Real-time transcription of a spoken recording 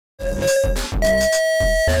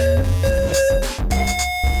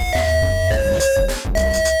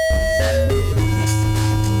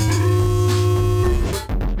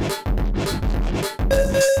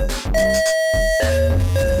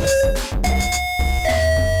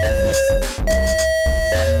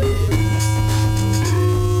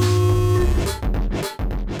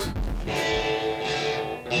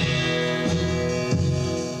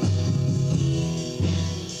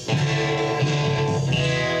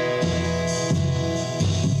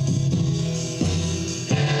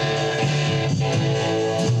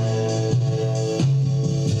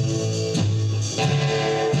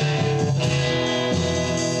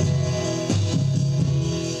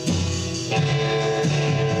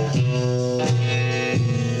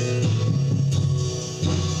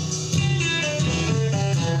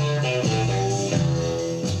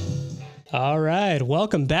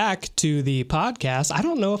Welcome back to the podcast. I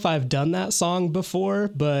don't know if I've done that song before,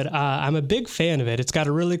 but I'm a big fan of it. It's got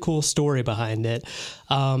a really cool story behind it.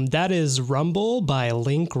 That is Rumble by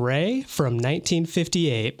Link Wray from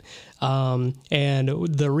 1958. And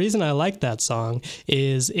the reason I like that song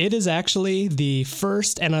is it is actually the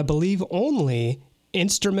first and I believe only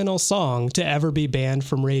instrumental song to ever be banned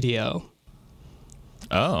from radio.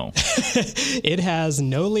 Oh. It has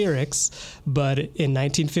no lyrics, but in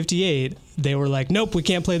 1958, they were like, nope, we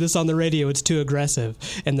can't play this on the radio. It's too aggressive.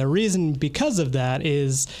 And the reason because of that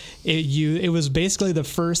is it was basically the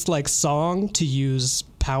first like song to use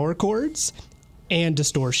power chords and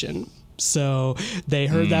distortion. So they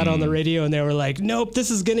heard that on the radio and they were like, nope,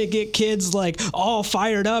 this is going to get kids like all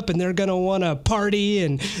fired up and they're going to want to party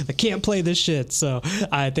and they can't play this shit. So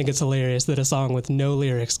I think it's hilarious that a song with no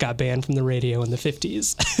lyrics got banned from the radio in the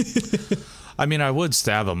 50s. I mean, I would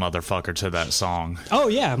stab a motherfucker to that song. Oh,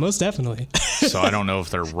 yeah, most definitely. So I don't know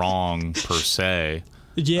if they're wrong per se.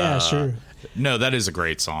 Yeah, sure. No, that is a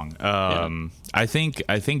great song. I think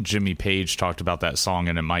Jimmy Page talked about that song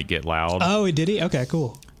and It Might Get Loud. Oh, did he? Okay,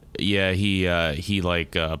 cool. Yeah, he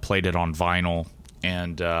played it on vinyl,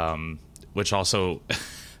 and which also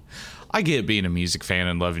I get being a music fan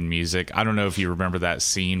and loving music. I don't know if you remember that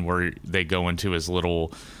scene where they go into his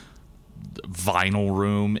little vinyl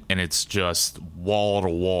room and it's just wall to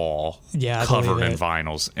wall, covered in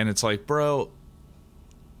vinyls, and it's like, bro,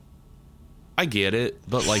 I get it,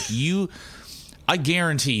 but like I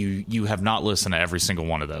guarantee you have not listened to every single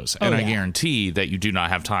one of those. And I guarantee that you do not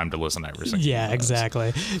have time to listen to every single one of those. Yeah,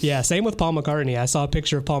 exactly. Yeah, same with Paul McCartney. I saw a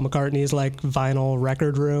picture of Paul McCartney's like vinyl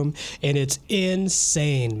record room, and it's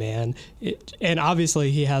insane, man. And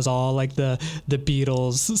obviously he has all like the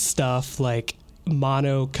Beatles stuff, like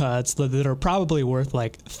mono cuts that are probably worth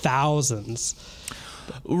like thousands.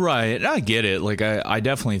 Right. I get it. Like, I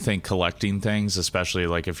definitely think collecting things, especially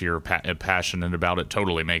like if you're passionate about it,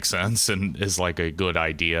 totally makes sense and is like a good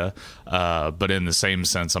idea. But in the same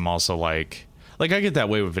sense, I'm also like I get that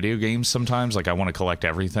way with video games sometimes. Like, I want to collect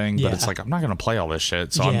everything, but it's like, I'm not going to play all this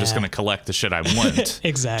shit. So I'm just going to collect the shit I want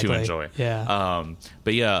exactly. to enjoy. Yeah.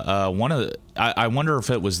 But yeah, I wonder if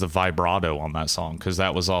it was the vibrato on that song, because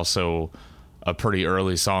that was also a pretty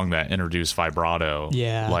early song that introduced vibrato.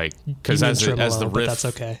 Yeah. Like, because as the riff. But that's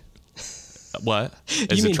okay. What?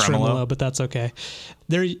 You mean tremolo, but that's okay.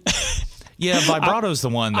 Yeah, vibrato's the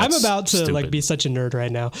one that's I'm about to stupid. like be such a nerd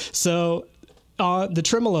right now. So the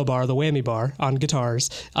tremolo bar, the whammy bar on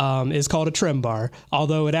guitars, is called a trem bar,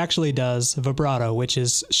 although it actually does vibrato, which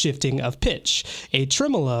is shifting of pitch. A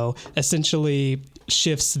tremolo essentially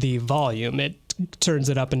shifts the volume. It turns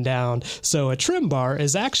it up and down. So a trem bar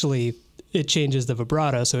is actually, it changes the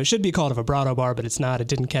vibrato. So it should be called a vibrato bar, but it's not. It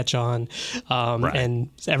didn't catch on. Right. And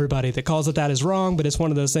everybody that calls it that is wrong, but it's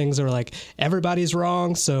one of those things where like everybody's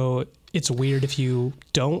wrong. So it's weird if you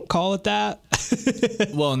don't call it that.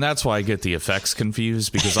 Well, and that's why I get the effects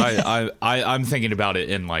confused, because I'm thinking about it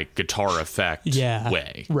in like guitar effect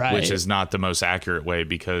way, right. Which is not the most accurate way,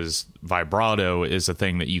 because vibrato is a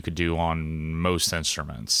thing that you could do on most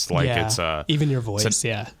instruments. Like it's even your voice.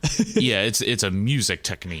 Yeah, it's a music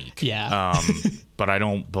technique. Yeah. But I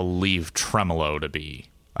don't believe tremolo to be.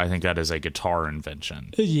 I think that is a guitar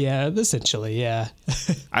invention. Yeah, essentially, yeah.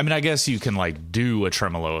 I mean, I guess you can like do a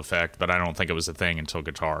tremolo effect, but I don't think it was a thing until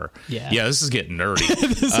guitar. Yeah. Yeah, this is getting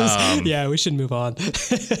nerdy. We should move on.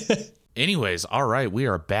 Anyways, all right, we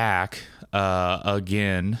are back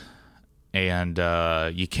again, and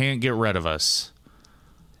you can't get rid of us.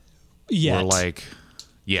 Yet. We're like,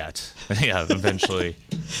 yet. Yeah, eventually.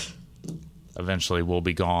 Eventually we'll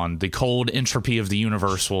be gone. The cold entropy of the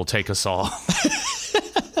universe will take us all.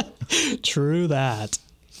 True that.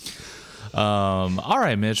 All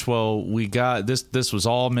right, Mitch. Well, we got this. This was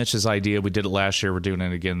all Mitch's idea. We did it last year. We're doing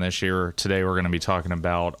it again this year. Today, we're going to be talking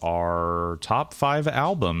about our top 5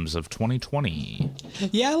 albums of 2020.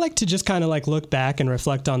 Yeah, I like to just kind of like look back and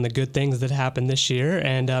reflect on the good things that happened this year,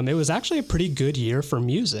 and it was actually a pretty good year for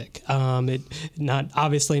music. It not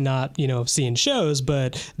obviously not seeing shows,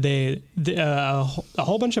 but a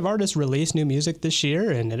whole bunch of artists released new music this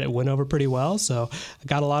year, and it went over pretty well. So I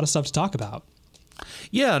got a lot of stuff to talk about.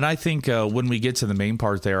 Yeah, and I think when we get to the main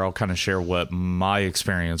part there, I'll kind of share what my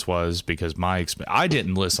experience was, because I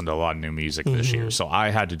didn't listen to a lot of new music this year, so I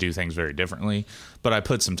had to do things very differently. But I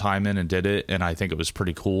put some time in and did it, and I think it was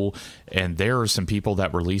pretty cool. And there are some people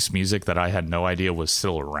that released music that I had no idea was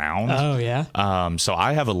still around. Oh, yeah? So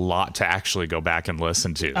I have a lot to actually go back and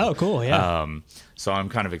listen to. Oh, cool, yeah. So I'm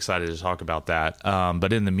kind of excited to talk about that.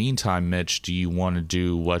 But in the meantime, Mitch, do you want to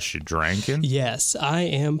do what you're drinking? Yes, I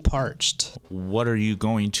am parched. What are you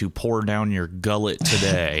going to pour down your gullet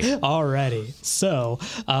today? Alrighty. So,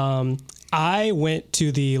 I went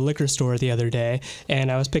to the liquor store the other day, and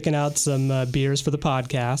I was picking out some beers for the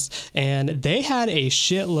podcast, and they had a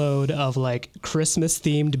shitload of like Christmas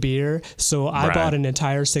themed beer. So I bought an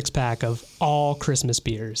entire 6-pack of all Christmas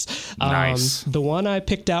beers. Nice. The one I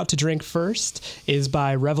picked out to drink first is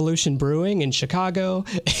by Revolution Brewing in Chicago,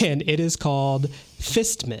 and it is called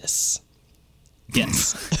Fistmas.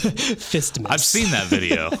 Yes. Fistmas. I've seen that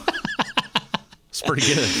video. It's pretty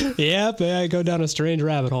good. Yep, I go down a strange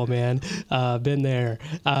rabbit hole, man. Been there.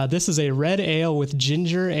 This is a red ale with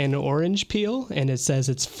ginger and orange peel, and it says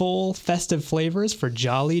it's full festive flavors for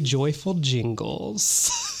jolly, joyful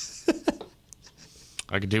jingles.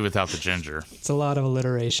 I could do without the ginger. It's a lot of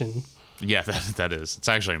alliteration. Yeah, that is. It's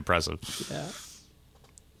actually impressive. Yeah.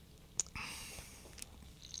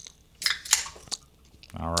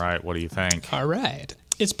 All right, what do you think? All right.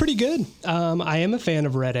 It's pretty good. I am a fan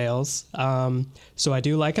of red ales, so I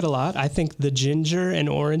do like it a lot. I think the ginger and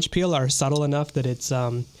orange peel are subtle enough that it's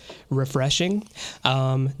refreshing.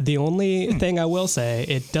 The only thing I will say,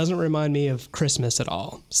 it doesn't remind me of Christmas at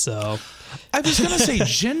all. So I was going to say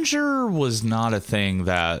ginger was not a thing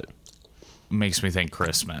that makes me think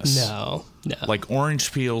Christmas. No. Like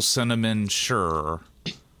orange peel, cinnamon, sure.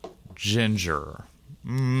 Ginger.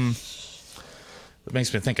 It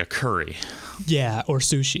makes me think of curry. Yeah, or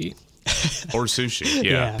sushi. Or sushi.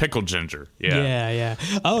 Yeah. Pickled ginger. Yeah.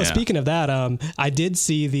 Oh, speaking of that, I did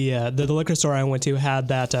see the liquor store I went to had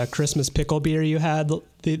that Christmas pickle beer you had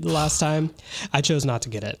the last time. I chose not to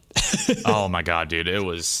get it. Oh my God, dude. It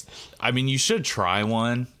was, I mean, you should try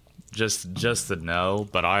one just to know,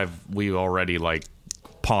 but we already like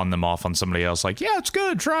pawn them off on somebody else, like, yeah, it's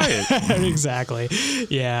good, try it. Exactly.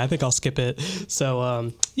 Yeah, I think I'll skip it.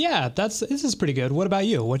 So this is pretty good. What about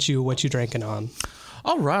you? What you drinking on?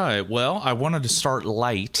 All right. Well, I wanted to start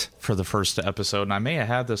light for the first episode, and I may have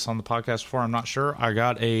had this on the podcast before, I'm not sure. I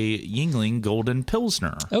got a Yuengling Golden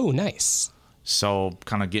Pilsner. Oh, nice. So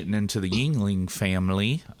kind of getting into the Yuengling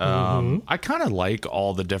family. I kind of like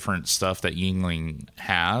all the different stuff that Yuengling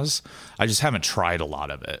has. I just haven't tried a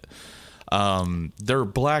lot of it. Their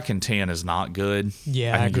black and tan is not good.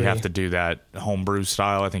 Yeah, I think agree. you have to do that homebrew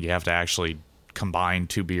style. I think you have to actually combine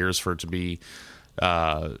 2 beers for it to be,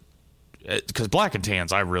 because black and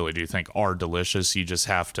tans I really do think are delicious. You just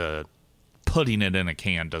have to, putting it in a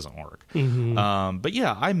can doesn't work. But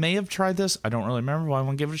yeah, I may have tried this. I don't really remember, but I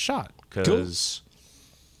want to give it a shot because.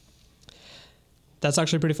 Cool. That's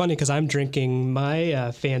actually pretty funny because I'm drinking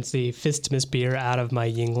my fancy Fistmas beer out of my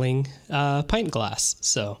Yuengling pint glass.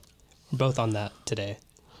 So. Both on that today.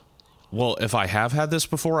 Well, if I have had this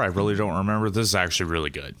before, I really don't remember. This is actually really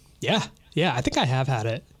good. Yeah, I think I have had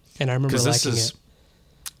it, and I remember liking it.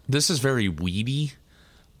 This is very weedy,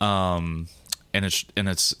 and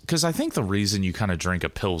it's because I think the reason you kind of drink a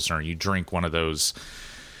Pilsner, you drink one of those,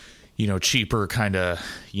 cheaper kind of,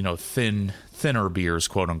 thinner beers,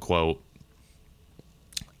 quote unquote.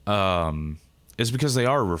 Is because they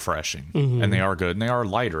are refreshing and they are good and they are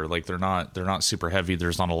lighter. Like they're not super heavy.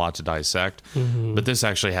 There's not a lot to dissect, but this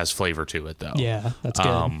actually has flavor to it though. Yeah, that's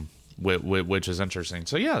good. which is interesting.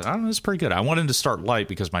 So yeah, I don't know, it's pretty good. I wanted to start light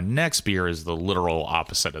because my next beer is the literal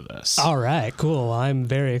opposite of this. All right, cool. I'm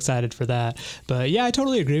very excited for that. But yeah, I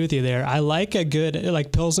totally agree with you there. I like a good,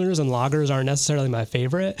 like Pilsners and lagers aren't necessarily my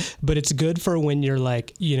favorite, but it's good for when you're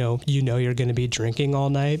like, you know you're going to be drinking all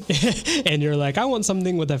night and you're like, I want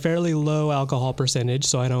something with a fairly low alcohol percentage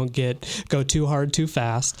so I don't go too hard too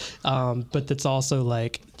fast. But that's also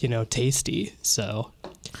like, tasty. So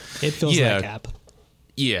it fills that gap.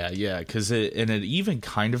 Yeah, because it even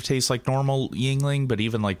kind of tastes like normal Yuengling, but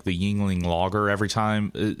even like the Yuengling lager every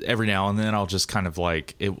now and then I'll just kind of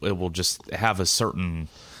like, it will just have a certain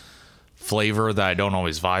flavor that I don't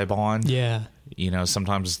always vibe on. Yeah. You know,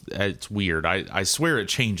 sometimes it's weird. I swear it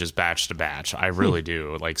changes batch to batch. I really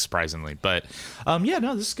do, like, surprisingly. But, yeah,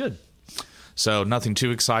 no, this is good. So nothing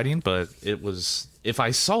too exciting, but it was, if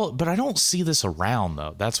I saw it, but I don't see this around,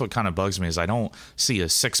 though. That's what kind of bugs me, is I don't see a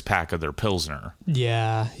 6-pack of their Pilsner.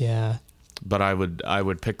 Yeah, yeah. But I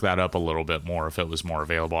would pick that up a little bit more if it was more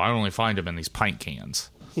available. I only find them in these pint cans.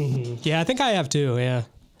 Mm-hmm. Yeah, I think I have too. Yeah,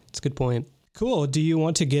 it's a good point. Cool. Do you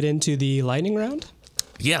want to get into the lightning round?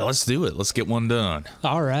 Yeah, let's do it. Let's get one done.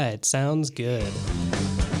 All right. Sounds good.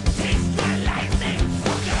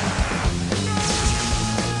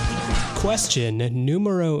 Question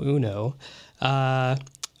numero uno.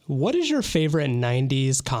 What is your favorite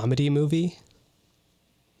 90s comedy movie?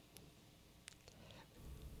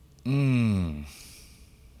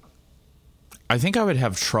 I think I would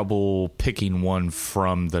have trouble picking one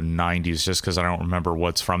from the 90s just because I don't remember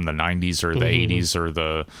what's from the 90s or the 80s or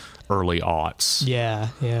the early aughts. Yeah,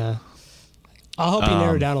 yeah. I'll help you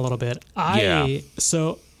narrow down a little bit.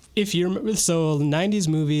 So if you remember, so 90s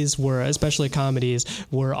movies were, especially comedies,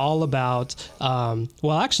 were all about,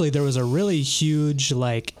 well, actually there was a really huge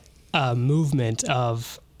movement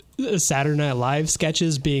of Saturday Night Live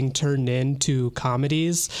sketches being turned into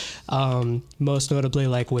comedies, most notably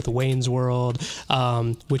like with Wayne's World,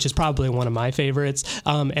 which is probably one of my favorites,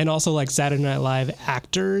 and also like Saturday Night Live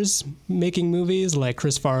actors making movies like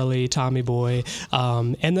Chris Farley, Tommy Boy,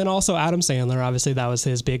 and then also Adam Sandler. Obviously that was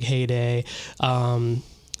his big heyday.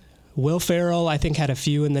 Will Ferrell, I think, had a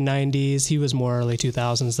few in the 90s. He was more early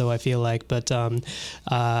 2000s, though, I feel like. But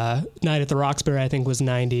Night at the Roxbury, I think, was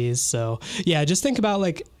 90s. So, yeah, just think about,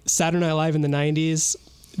 like, Saturday Night Live in the 90s.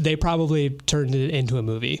 They probably turned it into a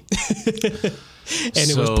movie. And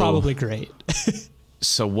it was probably great.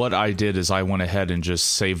 So what I did is I went ahead and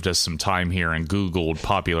just saved us some time here and Googled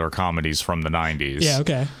popular comedies from the 90s. Yeah,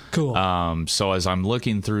 okay, cool. So as I'm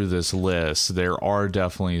looking through this list, there are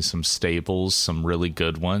definitely some staples, some really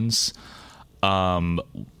good ones. One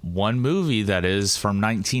movie that is from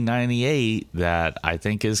 1998 that I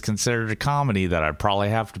think is considered a comedy that I probably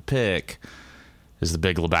have to pick is The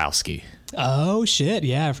Big Lebowski. Oh, shit.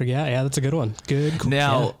 Yeah, I forgot. Yeah, that's a good one. Good. Cool.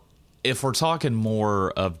 Now... Yeah. If we're talking more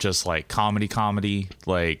of just like comedy,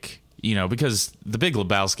 like, you know, because The Big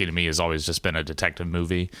Lebowski to me has always just been a detective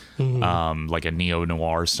movie, like a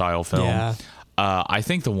neo-noir style film. Yeah. I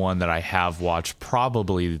think the one that I have watched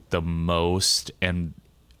probably the most, and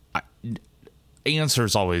answer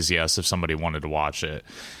is always yes if somebody wanted to watch it,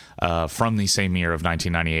 from the same year of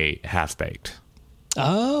 1998, Half-Baked.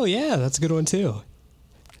 Oh, yeah, that's a good one too.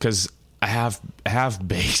 Because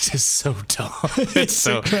Half-Baked is so dumb. It's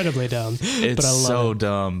so incredibly dumb. It's so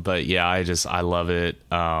dumb, but yeah, I love it.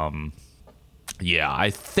 Yeah,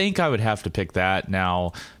 I think I would have to pick that.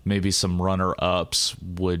 Now, maybe some runner-ups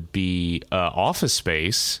would be Office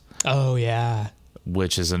Space. Oh yeah,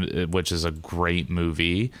 which is a great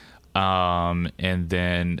movie. And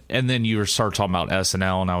then you start talking about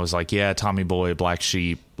SNL, and I was like, yeah, Tommy Boy, Black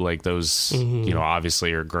Sheep, like those, you know,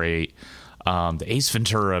 obviously are great. The Ace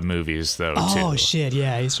Ventura movies, though, too. Oh, shit,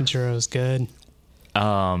 yeah, Ace Ventura was good.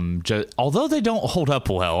 Although they don't hold up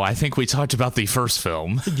well, I think we talked about the first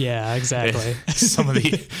film. Yeah, exactly. some of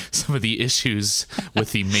the issues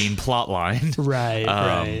with the main plot line.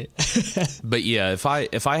 Right. But yeah, if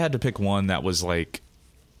I had to pick one that was like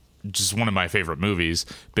just one of my favorite movies,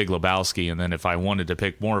 Big Lebowski, and then if I wanted to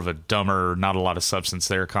pick more of a dumber, not a lot of substance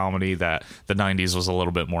there comedy that the 90s was a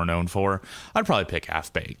little bit more known for, I'd probably pick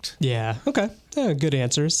Half-Baked. Yeah, okay. Good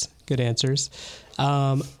answers.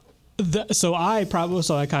 So I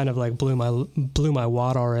kind of like blew my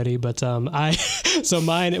wad already, but so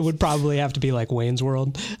mine, it would probably have to be like Wayne's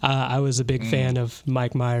World. I was a big fan of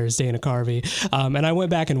Mike Myers, Dana Carvey, and I went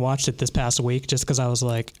back and watched it this past week just because I was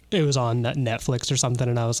like, it was on Netflix or something,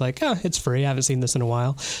 and I was like, oh, it's free. I haven't seen this in a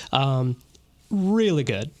while. Really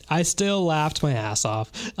good. I still laughed my ass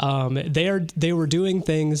off. They were doing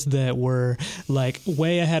things that were like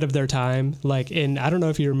way ahead of their time. Like I don't know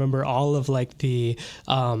if you remember all of like the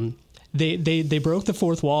They broke the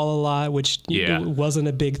fourth wall a lot, which wasn't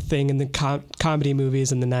a big thing in the comedy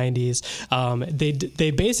movies in the 90s.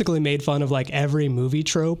 They basically made fun of like every movie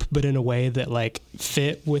trope, but in a way that like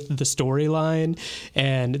fit with the storyline.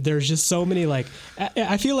 And there's just so many like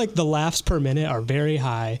I feel like the laughs per minute are very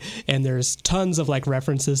high, and there's tons of like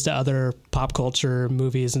references to other pop culture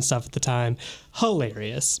movies and stuff at the time.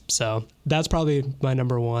 Hilarious. So that's probably my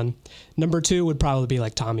number one. Number two would probably be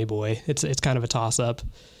like Tommy Boy. It's kind of a toss up.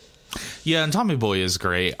 Yeah, and Tommy Boy is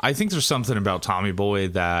great. I think there's something about Tommy Boy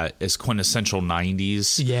that is quintessential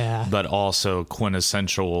 90s. Yeah. But also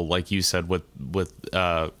quintessential, like you said, with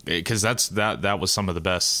because that was some of the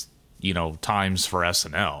best times for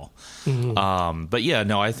SNL. But yeah,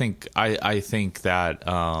 no, I think that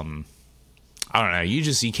I don't know.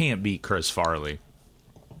 You can't beat Chris Farley.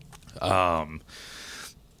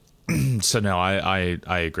 So no, I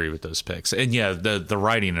agree with those picks. And yeah, the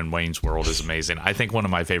writing in Wayne's World is amazing. I think one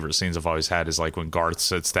of my favorite scenes I've always had is like when Garth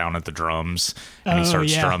sits down at the drums and he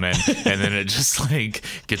starts strumming, and then it just like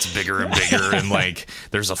gets bigger and bigger, and like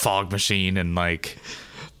there's a fog machine, and like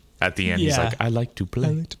at the end he's like, I like to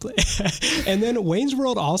play. And then Wayne's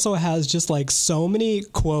World also has just like so many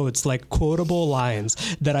quotes, like quotable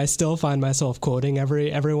lines that I still find myself quoting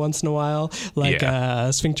every once in a while. Like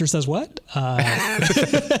Sphincter says what?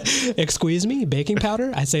 Excuse me, baking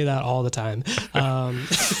powder? I say that all the time.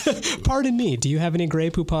 Pardon me, do you have any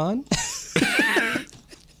Grey Poupon?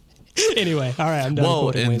 Anyway, all right, I'm done. Well,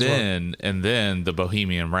 and then the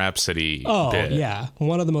Bohemian Rhapsody bit. Yeah,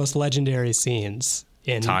 one of the most legendary scenes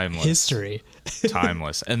in history.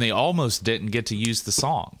 Timeless. And they almost didn't get to use the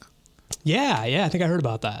song. Yeah, I think I heard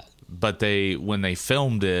about that. But when they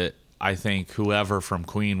filmed it, I think whoever from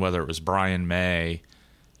Queen, whether it was Brian May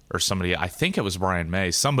or somebody, I think it was Brian May,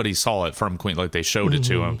 somebody saw it from Queen, like they showed it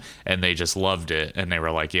to him, and they just loved it, and they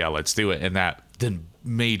were like, yeah, let's do it. And that then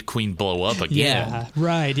made Queen blow up again. Yeah,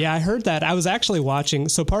 right. Yeah, I heard that. I was actually watching.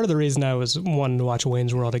 So part of the reason I was wanting to watch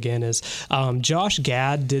Wayne's World again is Josh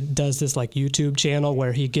Gad does this like YouTube channel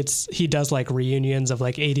where he does like reunions of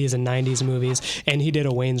like 80s and 90s movies, and he did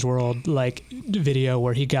a Wayne's World like video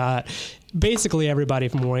where he got basically everybody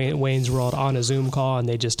from Wayne's World on a Zoom call, and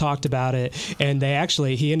they just talked about it. And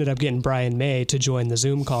he ended up getting Brian May to join the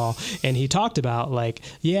Zoom call, and he talked about like,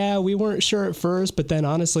 yeah, we weren't sure at first, but then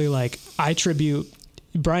honestly, like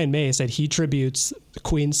Brian May said he tributes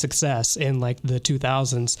Queen's success in like the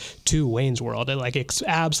 2000s to Wayne's World. It like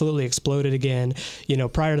absolutely exploded again.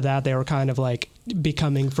 Prior to that, they were kind of like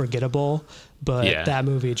becoming forgettable, but that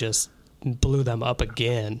movie just blew them up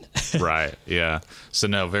again. Right. Yeah. So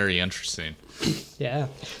no, very interesting. Yeah.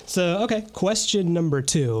 So, okay. Question number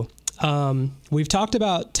 2. We've talked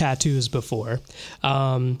about tattoos before.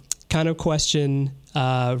 Kind of question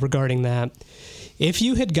regarding that. If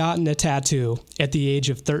you had gotten a tattoo at the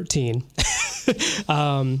age of 13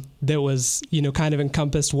 that was, kind of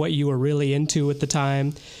encompassed what you were really into at the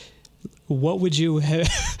time, what would you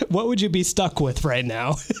be stuck with right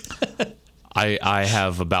now? I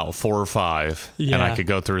have about 4 or 5, and I could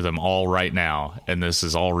go through them all right now, and this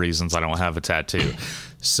is all reasons I don't have a tattoo.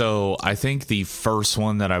 So I think the first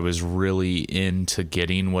one that I was really into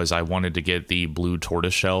getting was I wanted to get the blue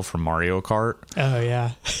tortoiseshell from Mario Kart. Oh,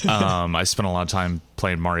 yeah. I spent a lot of time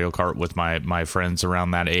playing Mario Kart with my friends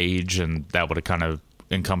around that age, and that would have kind of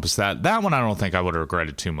encompassed that. That one I don't think I would have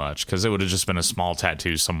regretted too much, because it would have just been a small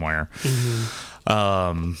tattoo somewhere.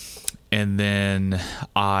 Mm-hmm. And then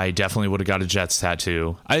I definitely would have got a Jets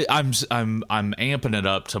tattoo. I'm amping it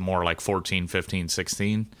up to more like 14, 15,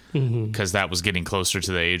 16, because that was getting closer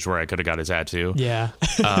to the age where I could have got a tattoo. Yeah.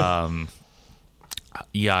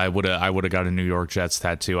 Yeah, I would have got a New York Jets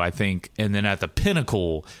tattoo, I think. And then at the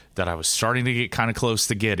pinnacle that I was starting to get kind of close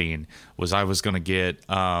to getting was I was going to get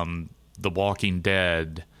The Walking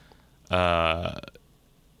Dead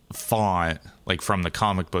font, like from the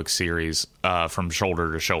comic book series, from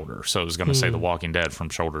shoulder to shoulder. So it was going to say The Walking Dead from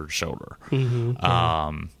shoulder to shoulder.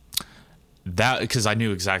 That, because I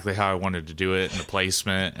knew exactly how I wanted to do it and the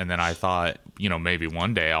placement. And then I thought, maybe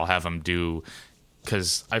one day I'll have them do,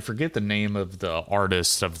 because I forget the name of the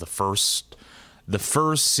artist of the first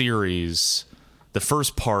series, the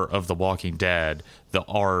first part of The Walking Dead. The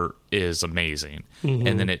art is amazing.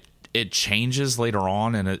 And then it changes later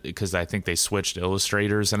on, and because I think they switched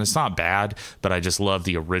illustrators, and it's not bad, but I just love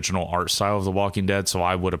the original art style of The Walking Dead. So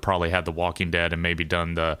I would have probably had The Walking Dead and maybe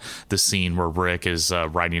done the scene where Rick is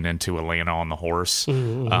riding into Atlanta on the horse.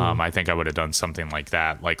 I think I would have done something like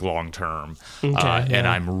that, like long term. And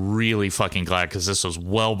I'm really fucking glad, because this was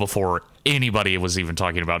well before anybody was even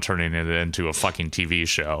talking about turning it into a fucking TV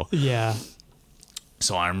show. Yeah.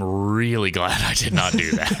 So I'm really glad I did not do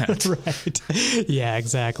that. Right. Yeah,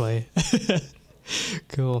 exactly.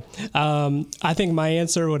 Cool. I think my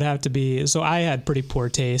answer would have to be, so I had pretty poor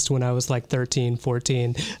taste when I was like 13,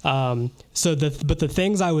 14. But the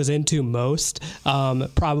things I was into most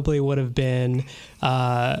probably would have been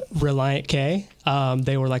Relient K.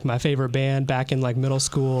 They were like my favorite band back in like middle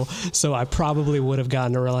school. So I probably would have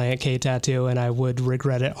gotten a Relient K tattoo, and I would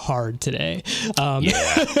regret it hard today.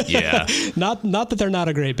 Yeah. Not that they're not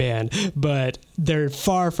a great band, but they're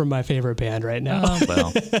far from my favorite band right now.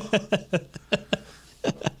 Well.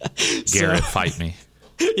 Garrett, fight me.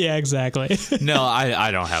 Yeah, exactly. No,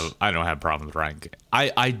 I don't have a problem with Relient K.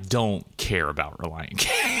 I don't care about Relient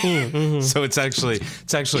K. Mm-hmm. So it's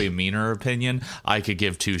actually a meaner opinion. I could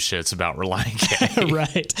give two shits about Relient K.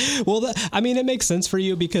 Right. Well, I mean, it makes sense for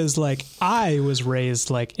you because like I was raised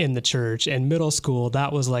like in the church, and middle school,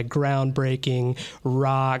 that was like groundbreaking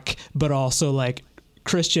rock, but also like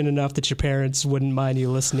Christian enough that your parents wouldn't mind you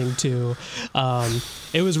listening to.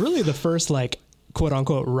 It was really the first like quote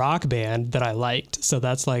unquote rock band that I liked. So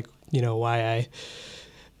that's like, why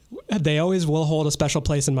they always will hold a special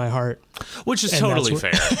place in my heart. Which is totally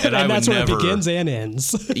fair. And that's where it begins and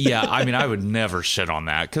ends. Yeah, I mean, I would never shit on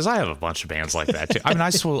that because I have a bunch of bands like that too. I mean,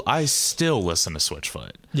 I still listen to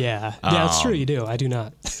Switchfoot. Yeah, it's true. You do. I do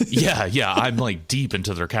not. yeah, I'm like deep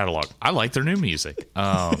into their catalog. I like their new music.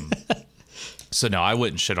 So no, I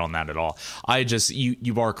wouldn't shit on that at all. I just,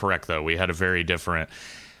 you are correct though. We had a very different.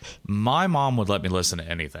 My mom would let me listen to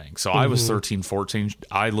anything. So I was 13, 14.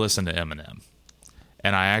 I listened to Eminem.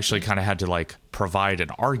 And I actually kind of had to like provide an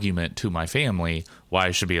argument to my family why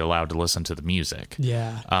I should be allowed to listen to the music.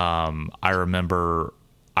 Yeah. I remember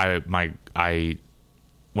when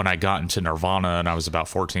I got into Nirvana and I was about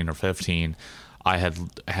 14 or 15, I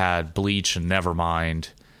had Bleach and Nevermind.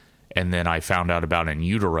 And then I found out about In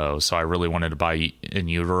Utero. So I really wanted to buy In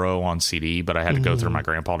Utero on CD, but I had to go through my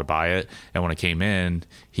grandpa to buy it. And when it came in,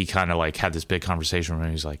 he kind of like had this big conversation with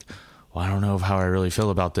me. He's like, well, I don't know how I really feel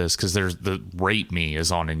about this because there's the Rape Me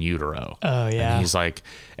is on In Utero. Oh, yeah. And he's like,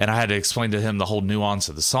 and I had to explain to him the whole nuance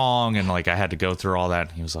of the song. And like, I had to go through all that.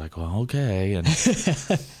 And he was like, well, okay. And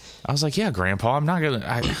I was like, yeah, grandpa, I'm not going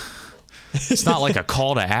to, it's not like a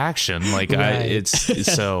call to action. Like right.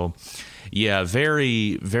 So yeah,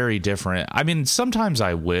 very, very different. I mean, sometimes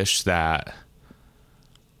I wish that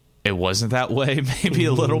it wasn't that way, maybe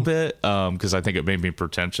a little bit, because I think it made me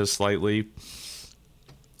pretentious slightly.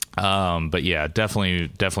 But yeah, definitely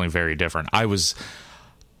very different. I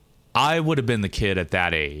would have been the kid at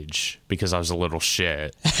that age because I was a little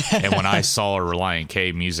shit. And when I saw a Relient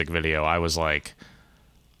K music video, I was like,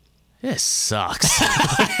 this sucks.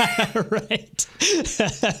 Right.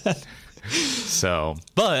 So,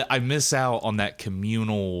 but I miss out on that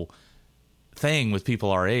communal thing with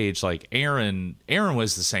people our age. Like Aaron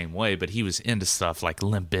was the same way, but he was into stuff like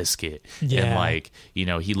Limp Bizkit. Yeah. And like, he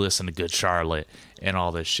listened to Good Charlotte and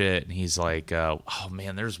all this shit. And he's like, oh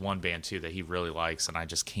man, there's one band too that he really likes and I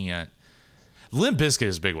just can't. Limp Bizkit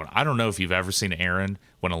is a big one. I don't know if you've ever seen Aaron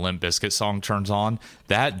when a Limp Bizkit song turns on.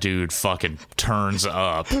 That dude fucking turns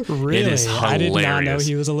up. Really? It is hilarious. I did not know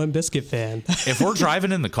he was a Limp Bizkit fan. If we're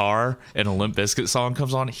driving in the car and a Limp Bizkit song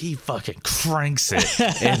comes on, he fucking cranks it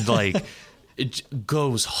and like it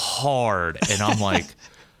goes hard. And I'm like,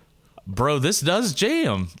 bro, this does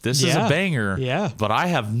jam. This is a banger. Yeah. But I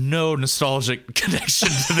have no nostalgic connection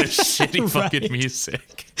to this shitty fucking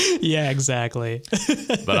music. Yeah, exactly.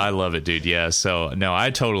 But I love it, dude. Yeah. So no, I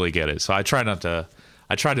totally get it. So I try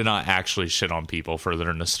to not actually shit on people for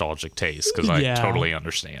their nostalgic taste because I totally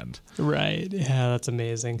understand. Right. Yeah, that's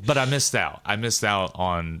amazing. But I missed out. I missed out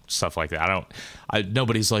on stuff like that.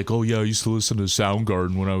 Nobody's like, oh yeah, I used to listen to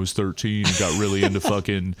Soundgarden when I was 13 and got really into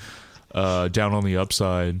fucking Down on the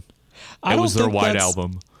Upside. It was their White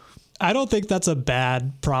Album. I don't think that's a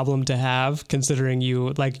bad problem to have, considering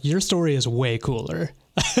your story is way cooler.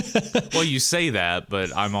 Well, you say that,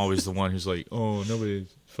 but I'm always the one who's like, oh, nobody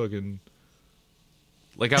fucking.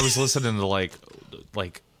 Like I was listening to like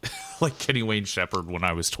Kenny Wayne Shepherd when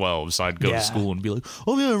I was 12, so I'd go to school and be like,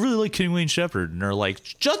 oh yeah, I really like Kenny Wayne Shepherd, and they're like,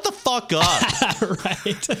 shut the fuck up.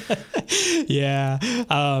 Right. Yeah.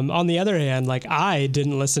 On the other hand, like I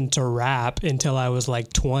didn't listen to rap until I was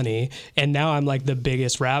like 20, and now I'm like the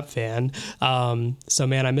biggest rap fan. So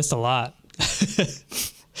man, I missed a lot.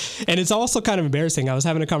 And it's also kind of embarrassing. I was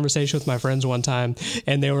having a conversation with my friends one time,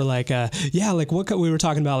 and they were like, yeah, like what we were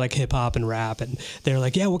talking about, like hip hop and rap. And they were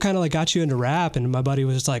like, yeah, what kind of like got you into rap? And my buddy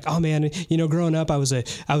was just like, oh man, growing up, I was a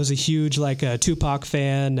huge like Tupac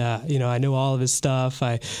fan. I know all of his stuff.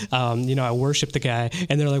 I worship the guy.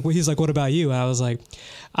 And they're like, well, he's like, what about you? And I was like,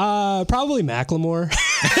 probably Macklemore.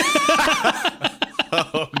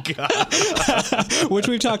 Oh God. Which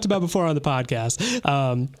we've talked about before on the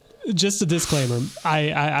podcast. Just a disclaimer,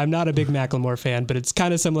 I'm not a big Macklemore fan, but it's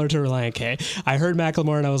kind of similar to Relient K. I heard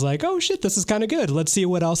Macklemore and I was like, oh shit, this is kind of good. Let's see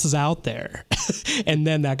what else is out there. And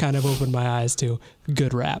then that kind of opened my eyes to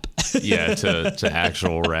good rap. Yeah, to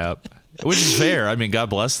actual rap, which is fair. I mean,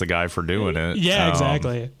 God bless the guy for doing it. Yeah,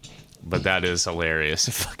 exactly. But that is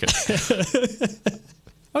hilarious.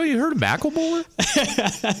 Oh, you heard of Macklemore?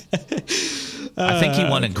 I think he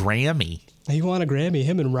won a Grammy. He won a Grammy,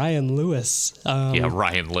 him and Ryan Lewis. Yeah,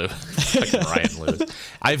 Ryan Lewis. Fucking Ryan Lewis.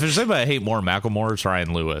 If there's anybody I hate more Macklemore, it's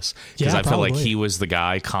Ryan Lewis. Because I feel like he was the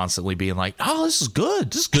guy constantly being like, oh, this is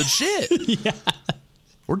good. This is good shit. Yeah.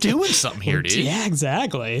 We're doing something here, dude. Yeah,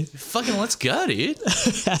 exactly. Fucking let's go, dude.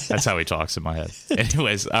 That's how he talks in my head.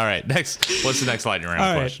 Anyways, all right. Next, what's the next lightning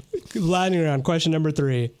round question? Lightning round question number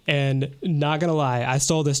 3. And not gonna lie, I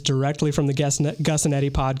stole this directly from the Gus and Eddie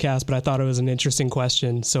podcast, but I thought it was an interesting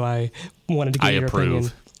question, so I wanted to get your opinion.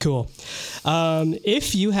 Cool.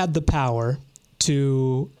 If you had the power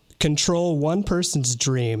to control one person's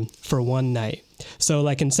dream for one night, so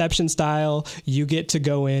like Inception style, you get to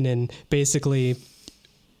go in and basically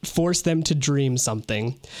force them to dream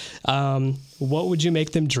something. What would you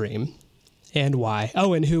make them dream, and why?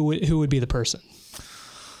 Oh, and who would be the person?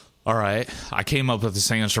 All right, I came up with this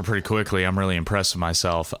answer pretty quickly. I'm really impressed with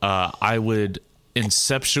myself. I would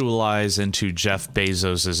inceptualize into Jeff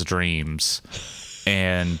Bezos's dreams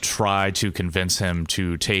and try to convince him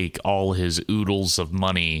to take all his oodles of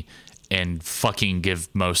money and fucking give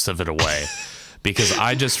most of it away. Because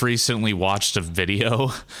I just recently watched a video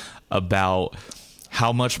about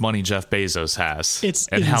how much money Jeff Bezos has. It's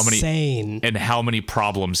and insane. How many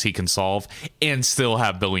problems he can solve and still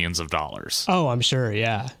have billions of dollars. Oh, I'm sure,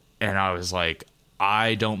 yeah. And I was like,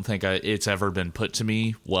 I don't think it's ever been put to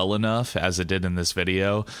me well enough as it did in this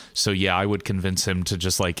video. So yeah, I would convince him to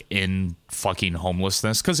just like end fucking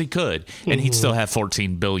homelessness, because he could, and he'd still have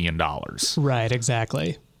 $14 billion. Right,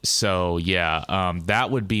 exactly. So yeah, that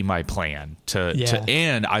would be my plan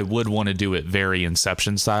and I would want to do it very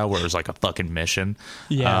Inception style, where it was like a fucking mission.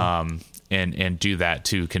 Yeah. And do that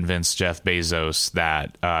to convince Jeff Bezos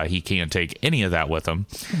that he can't take any of that with him.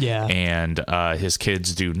 Yeah. And his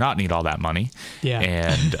kids do not need all that money. Yeah.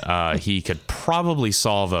 And he could probably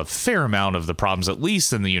solve a fair amount of the problems, at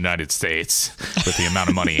least in the United States, with the amount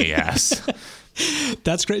of money he has.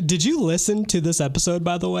 That's great. Did you listen to this episode,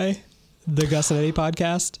 by the way? The Gus and Eddie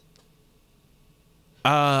podcast?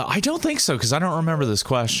 I don't think so, because I don't remember this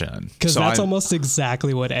question. Because that's almost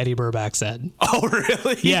exactly what Eddie Burback said. Oh,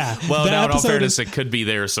 really? Yeah. Well, now in all fairness, it could be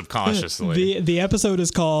there subconsciously. The episode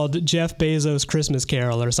is called Jeff Bezos Christmas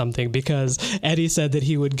Carol or something, because Eddie said that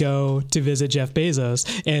he would go to visit Jeff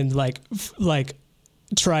Bezos and like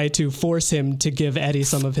try to force him to give Eddie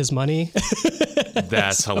some of his money.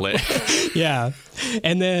 That's hilarious. Yeah.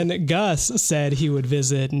 And then Gus said he would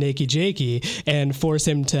visit Nakey Jakey and force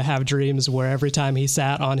him to have dreams where every time he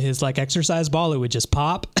sat on his like exercise ball, it would just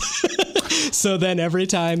pop. So then every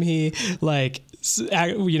time he like,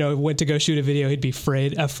 went to go shoot a video, he'd be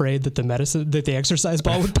afraid that the exercise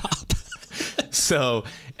ball would pop. So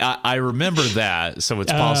I remember that. So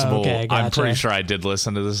it's possible. Okay, gotcha. I'm pretty sure I did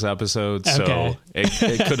listen to this episode. So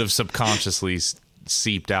it could have subconsciously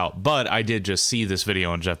seeped out. But I did just see this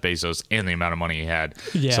video on Jeff Bezos and the amount of money he had.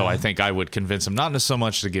 Yeah. So I think I would convince him not so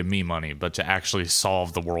much to give me money, but to actually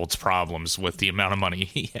solve the world's problems with the amount of money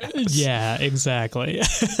he has. Yeah, exactly.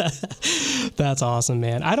 That's awesome,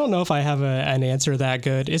 man. I don't know if I have an answer that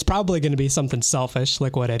good. It's probably going to be something selfish,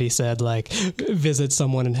 like what Eddie said, like visit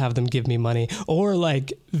someone and have them give me money, or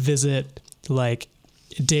like visit like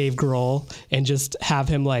Dave Grohl and just have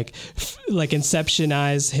him like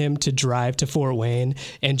inceptionize him to drive to Fort Wayne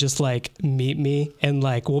and just like meet me, and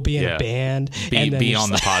like we'll be in a band and be on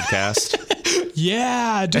the podcast.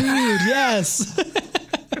 Yeah, dude. Yes.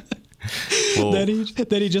 Well, then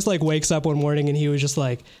he just like wakes up one morning and he was just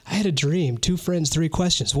like, I had a dream, 2 friends, 3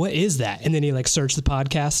 questions. What is that? And then he like searched the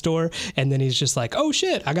podcast store, and then he's just like, oh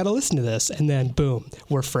shit, I got to listen to this. And then boom,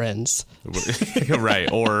 we're friends.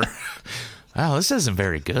 Right. Or, wow, this isn't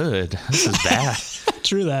very good. This is bad.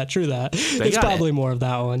 True that. It's probably more of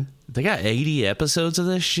that one. They got 80 episodes of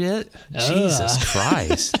this shit? Jesus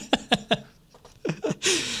Christ.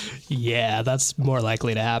 Yeah, that's more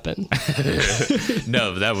likely to happen.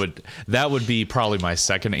 No, that would be probably my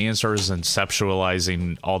second answer, is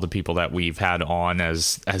conceptualizing all the people that we've had on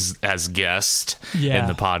as guests in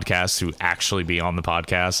the podcast who actually be on the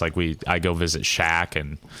podcast. Like I go visit Shaq,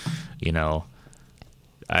 and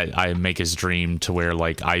I make his dream to wear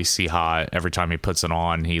like icy hot. Every time he puts it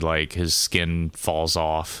on, he like his skin falls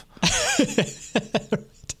off.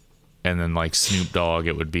 And then like Snoop Dogg,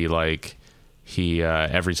 it would be like he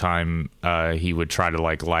every time he would try to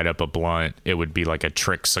like light up a blunt, it would be like a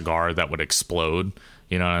trick cigar that would explode.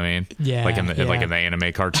 You know what I mean? Yeah. Like in the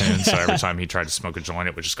anime cartoon. So every time he tried to smoke a joint,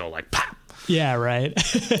 it would just go like pop. Yeah, right.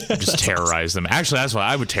 Just terrorize them. Actually, that's why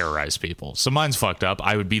I would terrorize people. So mine's fucked up.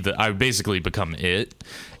 I would basically become it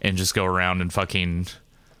and just go around and fucking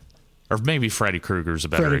Or maybe Freddy Krueger's a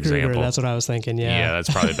better Freddy example. Krueger, that's what I was thinking. Yeah. Yeah, that's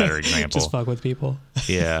probably a better example. Just fuck with people.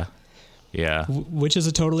 Yeah. Yeah. Which is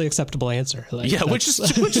a totally acceptable answer. Like, yeah, which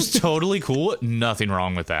is totally cool. Nothing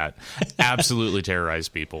wrong with that. Absolutely terrorize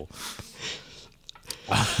people.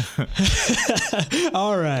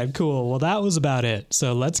 All right, cool. Well, that was about it.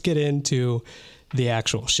 So let's get into the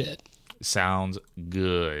actual shit. Sounds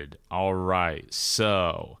good. All right.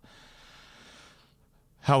 So,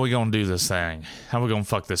 how are we going to do this thing? How are we going to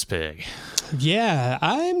fuck this pig? Yeah,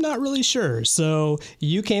 I'm not really sure. So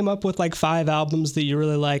you came up with like 5 albums that you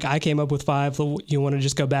really like. I came up with 5. You want to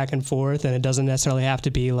just go back and forth, and it doesn't necessarily have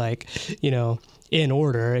to be like, in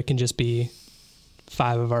order. It can just be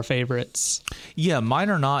 5 of our favorites. Yeah, mine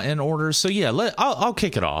are not in order. So yeah, I'll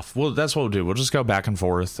kick it off. Well, that's what we'll do. We'll just go back and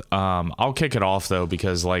forth. I'll kick it off though,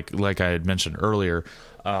 because like I had mentioned earlier,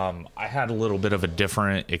 I had a little bit of a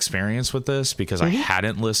different experience with this because I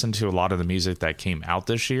hadn't listened to a lot of the music that came out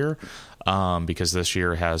this year, because this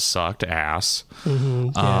year has sucked ass.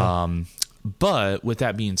 But with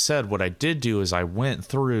that being said, what I did do is I went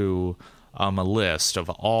through a list of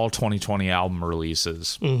all 2020 album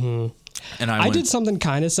releases. And I did something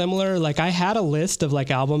kind of similar. Like I had a list of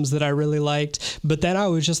like albums that I really liked, but then I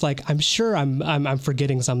was just like, I'm sure I'm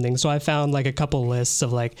forgetting something. So I found like a couple lists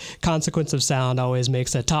of like Consequence of Sound always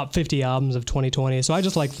makes a top 50 albums of 2020. So I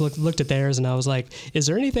just like looked at theirs and I was like, is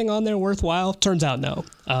there anything on there worthwhile? Turns out no.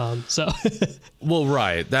 Well,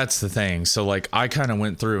 right. That's the thing. So like I kind of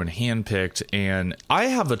went through and handpicked, and I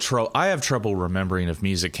have trouble remembering if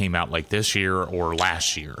music came out like this year or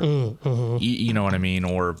last year. You know what I mean?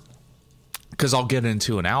 Or because I'll get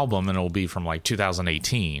into an album and it'll be from like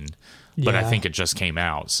 2018, but I think it just came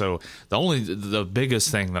out. So the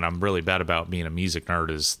biggest thing that I'm really bad about being a music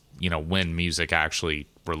nerd is, when music actually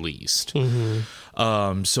released. But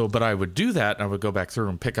I would do that, and I would go back through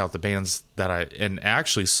and pick out the bands and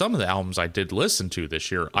actually some of the albums I did listen to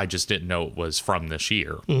this year, I just didn't know it was from this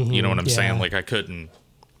year. You know what I'm saying? Like I couldn't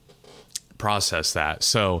process that.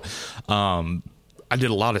 So, I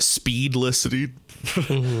did a lot of speed listening.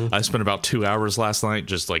 I spent about 2 hours last night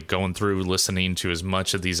just like going through listening to as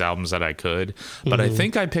much of these albums that I could. But I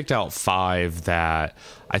think I picked out 5 that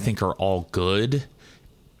I think are all good.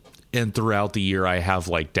 And throughout the year I have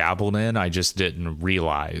like dabbled in. I just didn't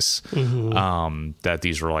realize that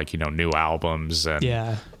these were like, new albums. And,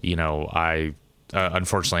 I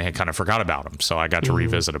unfortunately had kind of forgot about them. So I got to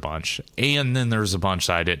revisit a bunch. And then there's a bunch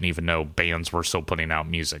that I didn't even know bands were still putting out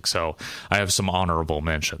music. So I have some honorable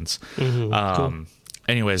mentions. Cool.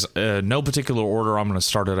 Anyways, no particular order. I'm going to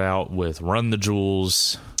start it out with Run the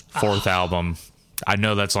Jewels' 4th album. I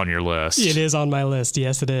know that's on your list. It is on my list.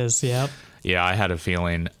 Yes, it is. Yep. Yeah, I had a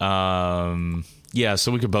feeling.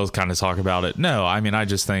 So we could both kind of talk about it. No, I mean, I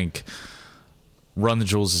just think Run the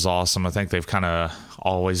Jewels is awesome. I think they've kind of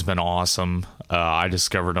always been awesome. I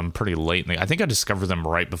discovered them pretty late. I think I discovered them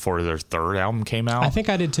right before their 3rd album came out. I think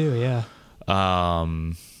I did too, yeah.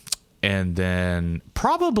 And then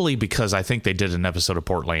probably because I think they did an episode of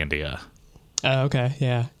Portlandia. Oh, okay.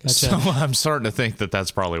 Yeah. Gotcha. So I'm starting to think that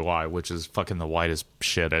that's probably why, which is fucking the whitest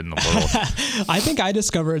shit in the world. I think I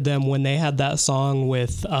discovered them when they had that song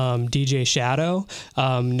with DJ Shadow,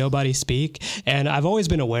 Nobody Speak. And I've always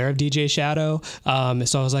been aware of DJ Shadow.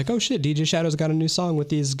 So I was like, oh shit, DJ Shadow's got a new song with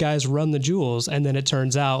these guys Run the Jewels. And then it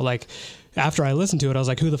turns out like, after I listened to it, I was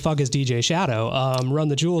like, who the fuck is DJ Shadow? Run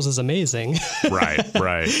the Jewels is amazing.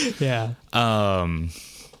 Right. Yeah.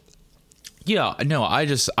 Yeah, no, I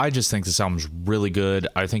just think this album's really good.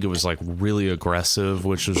 I think it was like really aggressive,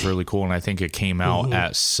 which was really cool. And I think it came out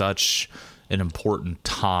at such an important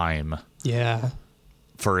time. Yeah.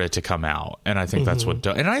 For it to come out. And I think that's what,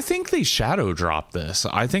 and I think they shadow dropped this.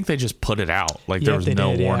 I think they just put it out. Like there was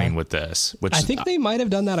no warning with this, which I think they might have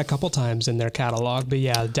done that a couple times in their catalog, but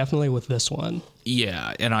yeah, definitely with this one.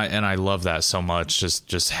 Yeah. And I love that so much.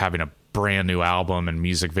 Just having a brand new album and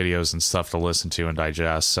music videos and stuff to listen to and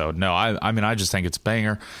digest. So no, I mean, I just think it's a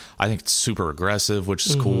banger. I think it's super aggressive, which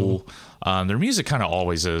is cool. Their music kind of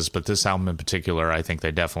always is, but this album in particular, I think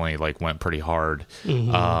they definitely like went pretty hard.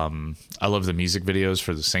 I love the music videos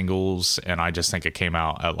for the singles, and I just think it came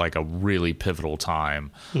out at like a really pivotal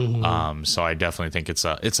time. So I definitely think it's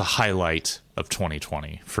a highlight of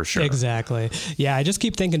 2020 for sure. Exactly. Yeah, I just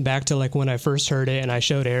keep thinking back to like when I first heard it and I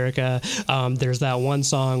showed Erica. There's that one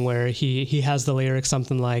song where he has the lyrics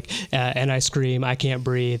something like, and I scream, I can't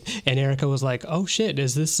breathe. And Erica was like, oh shit,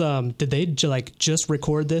 is this, did they like just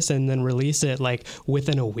record this and then release it like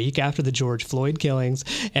within a week after the George Floyd killings?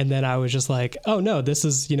 And then I was just like, oh no, this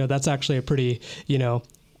is, that's actually a pretty,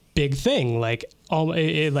 big thing. Like,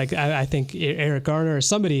 I think Eric Garner or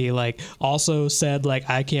somebody like also said like,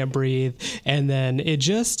 I can't breathe. And then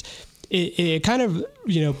it kind of,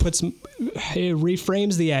 it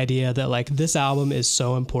reframes the idea that like this album is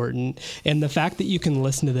so important, and the fact that you can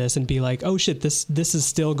listen to this and be like, oh shit, this is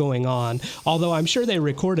still going on. Although I'm sure they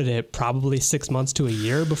recorded it probably 6 months to a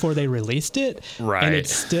year before they released it, right? And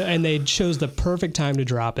it's still, and they chose the perfect time to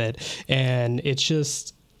drop it, and it's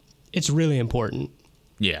really important.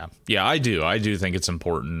 Yeah, I do think it's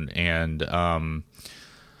important, and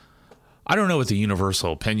I don't know what the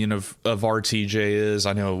universal opinion of RTJ is.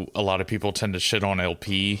 I know a lot of people tend to shit on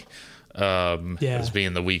LP as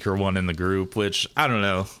being the weaker one in the group, which I don't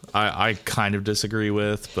know. I kind of disagree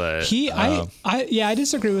with, but I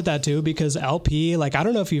disagree with that too, because LP, like, I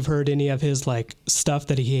don't know if you've heard any of his like stuff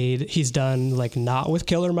that he's done, like not with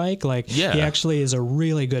Killer Mike. Like, he actually is a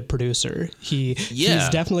really good producer. He's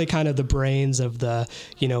definitely kind of the brains of the,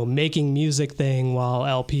 making music thing, while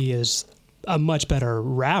LP is a much better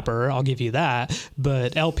rapper, I'll give you that,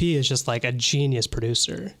 but LP is just like a genius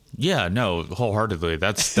producer. Yeah, no, wholeheartedly.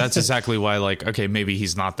 That's exactly why, like, okay, maybe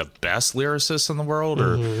he's not the best lyricist in the world,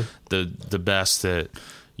 or the best that,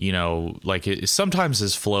 like, sometimes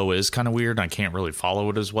his flow is kind of weird and I can't really follow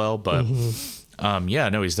it as well, but he's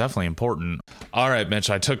definitely important. All right, Mitch,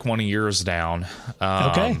 I took one of yours down.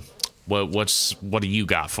 Okay. What do you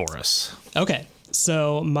got for us? Okay.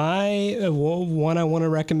 So my one I want to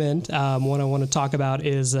recommend, one I want to talk about,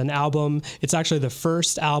 is an album. It's actually the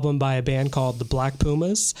first album by a band called the Black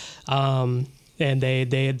Pumas. And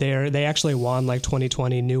they actually won like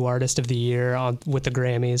 2020 New Artist of the Year with the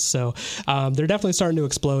Grammys. So they're definitely starting to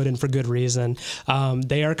explode, and for good reason.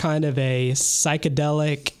 They are kind of a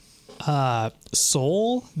psychedelic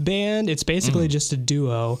soul band. It's basically just a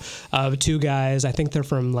duo of two guys. I think they're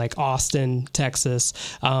from like Austin, Texas.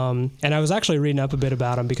 And I was actually reading up a bit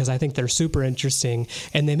about them because I think they're super interesting,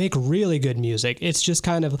 and they make really good music. It's just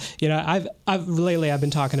kind of, I've lately been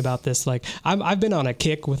talking about this. Like I've been on a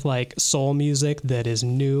kick with like soul music that is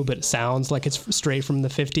new, but it sounds like it's straight from the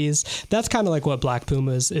 50s. That's kind of like what Black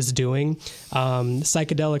Pumas is doing.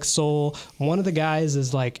 Psychedelic soul. One of the guys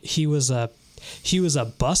is like, he was a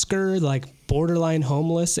busker, like borderline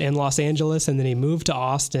homeless in Los Angeles, and then he moved to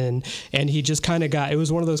Austin, and he just kind of it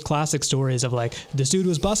was one of those classic stories of like, this dude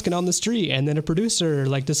was busking on the street, and then a producer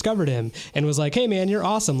like discovered him and was like, hey man, you're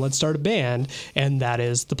awesome, let's start a band. And that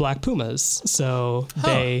is the Black Pumas. So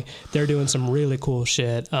they're doing some really cool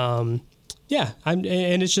shit. And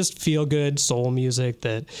it's just feel good soul music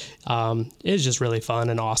that is just really fun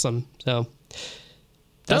and awesome. So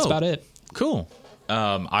that's about it. Cool.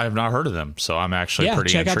 I have not heard of them, so I'm actually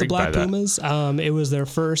pretty intrigued by that. Check out the Black Pumas. It was their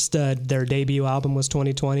first, their debut album was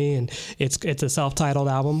 2020, and it's a self-titled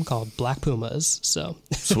album called Black Pumas. So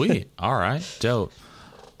sweet. All right, dope.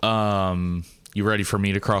 You ready for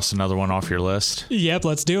me to cross another one off your list? Yep,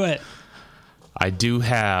 let's do it. I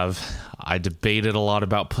debated a lot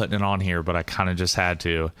about putting it on here, but I kind of just had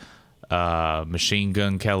to. Machine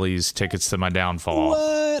Gun Kelly's Tickets to My Downfall.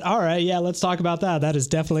 What? All right, yeah, let's talk about that. That is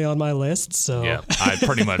definitely on my list. So yeah, I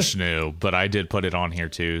pretty much knew, but I did put it on here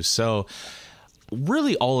too. So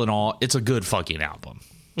really, all in all, it's a good fucking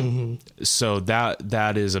album. So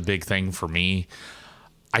that is a big thing for me.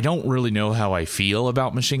 I don't really know how I feel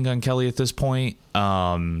about Machine Gun Kelly at this point.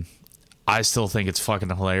 I still think it's fucking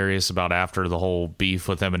hilarious about after the whole beef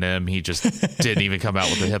with Eminem, he just didn't even come out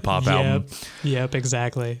with a hip hop album. Yep,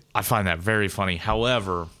 exactly. I find that very funny.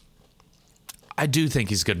 However, I do think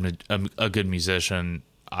he's a good musician.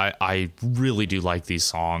 I really do like these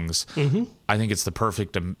songs. I think it's the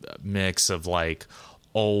perfect mix of like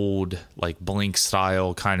old, like Blink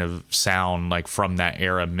style kind of sound, like from that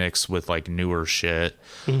era, mixed with like newer shit.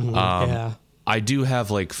 I do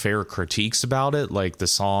have like fair critiques about it, like the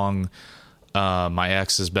song My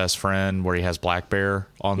Ex's Best Friend, where he has Black Bear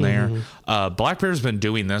on there. Black Bear's been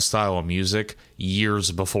doing this style of music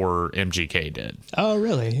years before MGK did. Oh,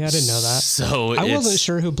 really? I didn't know that. So I wasn't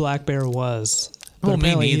sure who Black Bear was. Well,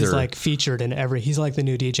 me neither. He's like featured in he's like the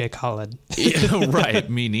new DJ Khaled. Yeah, right,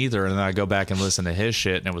 me neither. And then I go back and listen to his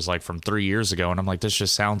shit, and it was like from 3 years ago, and I'm like, this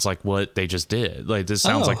just sounds like what they just did. Like, this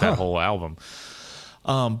sounds like that whole album.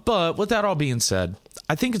 But with that all being said,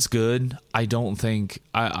 I think it's good. I think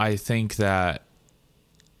that,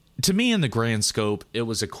 to me, in the grand scope, it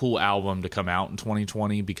was a cool album to come out in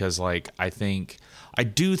 2020, because like, I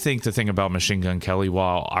do think the thing about Machine Gun Kelly,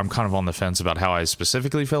 while I'm kind of on the fence about how I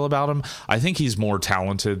specifically feel about him, I think he's more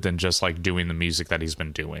talented than just like doing the music that he's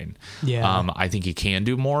been doing. I think he can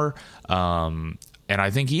do more.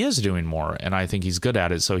 I think he is doing more, and I think he's good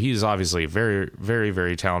at it. So he's obviously a very, very,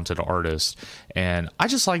 very talented artist. And I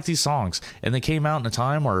just like these songs. And they came out in a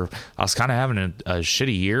time where I was kind of having a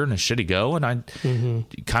shitty year and a shitty go. And I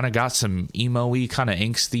kind of got some emo-y, kind of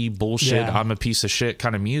angsty bullshit. Yeah. I'm a piece of shit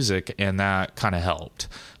kind of music. And that kind of helped.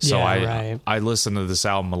 So I listened to this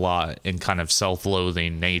album a lot in kind of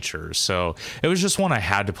self-loathing nature. So it was just one I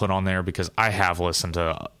had to put on there because I have listened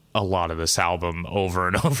to a lot of this album over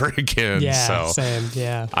and over again. Yeah, so same.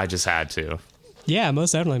 Yeah. I just had to. Yeah,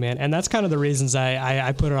 most definitely, man. And that's kind of the reasons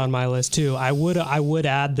I put it on my list too. I would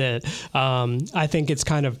add that I think it's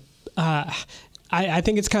kind of I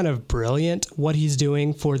think it's kind of brilliant what he's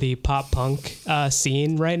doing for the pop punk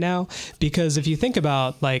scene right now, because if you think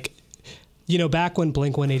about like, you know, back when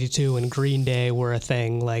Blink-182 and Green Day were a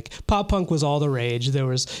thing, like pop punk was all the rage. There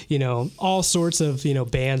was, you know, all sorts of, you know,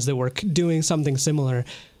 bands that were doing something similar.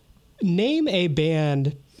 Name a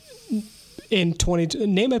band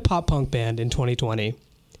name a pop punk band in 2020.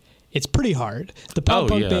 It's pretty hard. The pop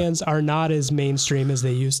punk bands are not as mainstream as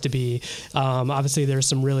they used to be. Obviously, there's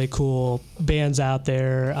some really cool bands out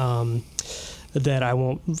there that I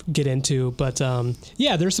won't get into, but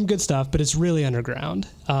yeah, there's some good stuff, but it's really underground.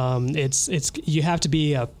 It's you have to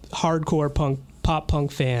be a hardcore pop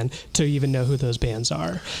punk fan to even know who those bands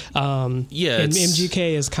are. And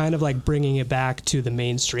MGK is kind of like bringing it back to the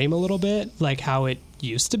mainstream a little bit, like how it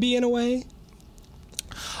used to be in a way.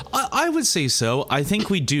 I would say so. I think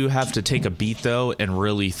we do have to take a beat, though, and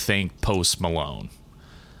really thank Post Malone.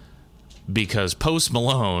 Because Post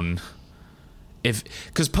Malone,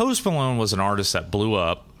 because Post Malone was an artist that blew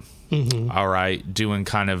up, all right, doing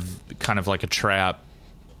kind of like a trap.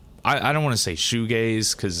 I don't want to say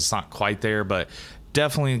shoegaze because it's not quite there, but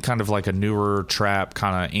definitely kind of like a newer trap,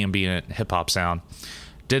 kind of ambient hip-hop sound.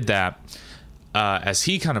 Did that. As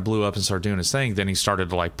he kind of blew up and started doing his thing, then he started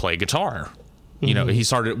to like play guitar. You know, he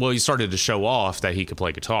started to show off that he could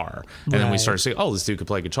play guitar. And then we started saying, oh, this dude could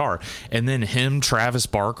play guitar. And then Travis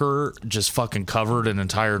Barker, just fucking covered an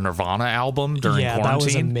entire Nirvana album during quarantine. Yeah, that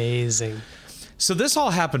was amazing. So this all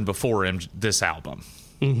happened before this album.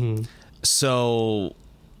 So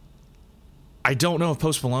I don't know if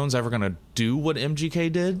Post Malone's ever going to do what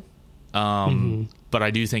MGK did. But I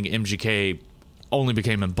do think MGK only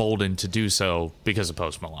became emboldened to do so because of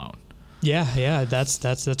Post Malone. Yeah, that's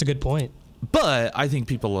a good point. But I think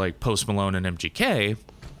people like Post Malone and MGK,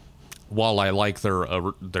 while I like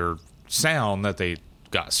their sound that they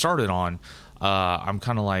got started on, I'm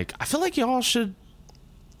kind of like, I feel like y'all should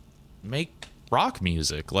make rock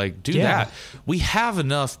music. Like, do that. We have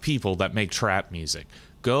enough people that make trap music.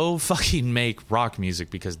 Go fucking make rock music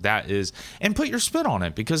because that is, and put your spin on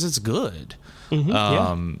it because it's good.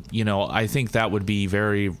 You know, I think that would be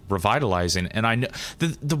very revitalizing. And I know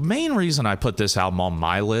the main reason I put this album on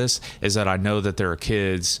my list is that I know that there are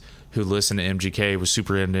kids who listen to MGK, was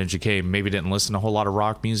super into MGK, maybe didn't listen to a whole lot of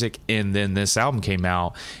rock music, and then this album came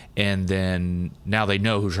out, and then now they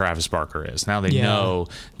know who Travis Barker is. Now they know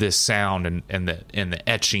this sound and the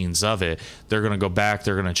etchings of it. They're gonna go back.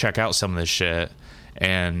 They're gonna check out some of this shit.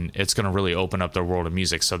 And it's going to really open up their world of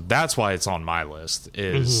music. So that's why it's on my list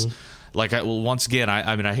is like, once again,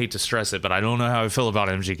 I mean, I hate to stress it, but I don't know how I feel about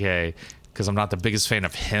MGK because I'm not the biggest fan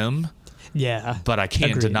of him. Yeah. But I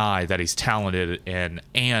can't deny that he's talented. And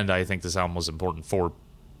I think this album was important for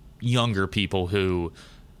younger people who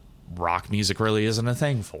rock music really isn't a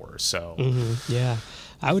thing for. So, yeah.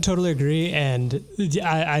 I would totally agree, and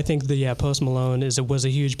I think that Post Malone was a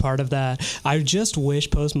huge part of that. I just wish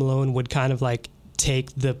Post Malone would kind of like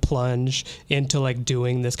take the plunge into like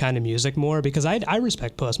doing this kind of music more, because I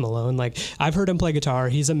respect Post Malone. Like, I've heard him play guitar.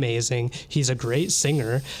 He's amazing. He's a great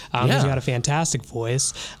singer. He's got a fantastic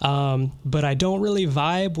voice. But I don't really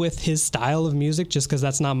vibe with his style of music just because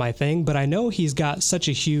that's not my thing. But I know he's got such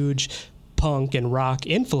a huge punk and rock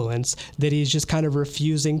influence that he's just kind of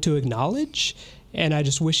refusing to acknowledge. And I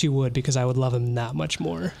just wish he would, because I would love him that much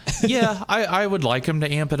more. Yeah, I would like him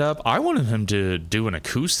to amp it up. I wanted him to do an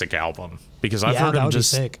acoustic album, because I've heard him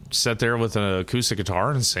just sit there with an acoustic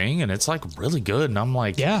guitar and sing, and it's like really good. And I'm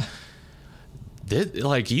like,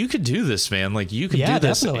 like, you could do this, man. Like, you could do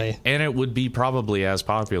this, definitely. And it would be probably as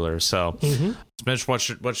popular. So, Mitch, what's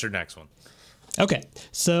your next one? Okay,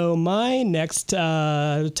 so my next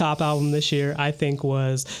top album this year, I think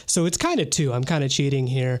so it's kind of two. I'm kind of cheating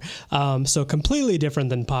here. So completely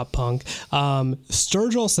different than pop punk.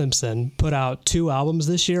 Sturgill Simpson put out 2 albums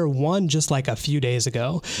this year, one just like a few days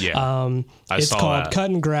ago. It's called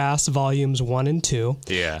Cutting Grass Volumes 1 and 2.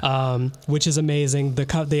 Which is amazing.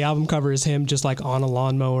 The album cover is him just like on a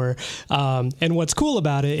lawnmower. And what's cool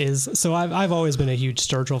about it is, so I've always been a huge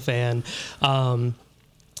Sturgill fan.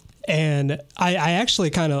 And I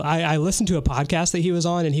actually I listened to a podcast that he was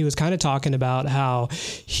on, and he was kind of talking about how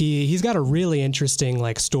he's got a really interesting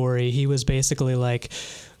like story. He was basically like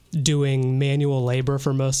doing manual labor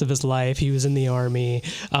for most of his life. He was in the army.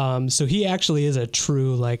 So he actually is a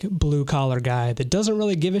true like blue collar guy that doesn't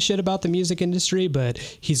really give a shit about the music industry, but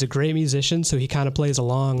he's a great musician. So he kind of plays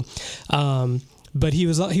along. But he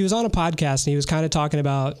was on a podcast, and he was kind of talking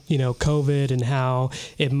about, you know, COVID and how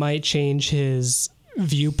it might change his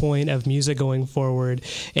viewpoint of music going forward.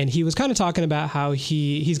 And he was kind of talking about how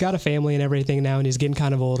he's got a family and everything now, and he's getting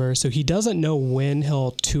kind of older, so he doesn't know when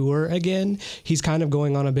he'll tour again. He's kind of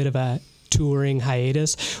going on a bit of a touring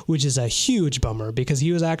hiatus, which is a huge bummer because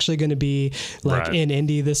he was actually going to be like in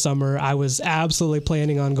Indy this summer. I was absolutely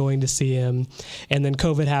planning on going to see him, and then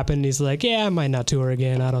COVID happened, and he's like, yeah, I might not tour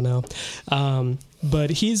again, I don't know.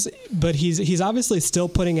 But he's obviously still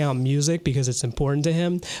putting out music because it's important to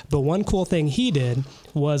him. But one cool thing he did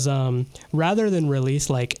was, rather than release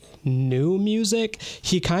like new music,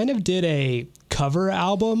 he kind of did a cover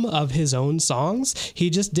album of his own songs.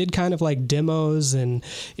 He just did kind of like demos and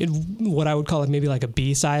what I would call it maybe like a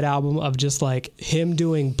B-side album of just like him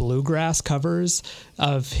doing bluegrass covers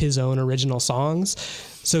of his own original songs.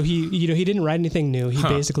 So he didn't write anything new. He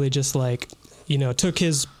basically just like, took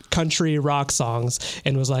his country rock songs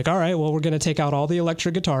and was like, all right, well, we're going to take out all the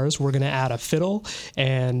electric guitars. We're going to add a fiddle,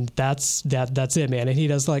 and that's it, man. And he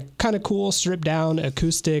does like kind of cool stripped down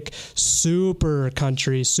acoustic, super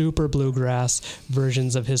country, super bluegrass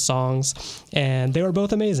versions of his songs. And they were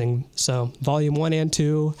both amazing. So volume 1 and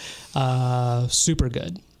 2, super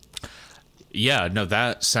good. Yeah, no,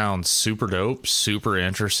 that sounds super dope, super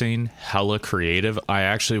interesting, hella creative. I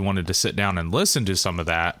actually wanted to sit down and listen to some of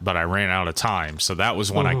that, but I ran out of time. So that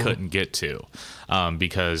was one I couldn't get to,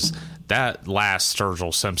 because that last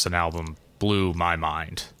Sturgill Simpson album blew my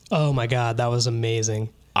mind. Oh my God, that was amazing.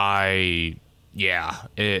 I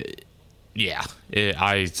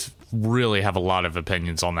really have a lot of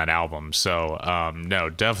opinions on that album. So, no,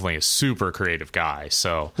 definitely a super creative guy.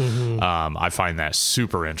 So, I find that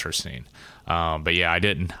super interesting. But yeah, I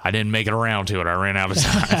didn't make it around to it. I ran out of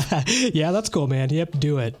time. Yeah, that's cool, man. Yep,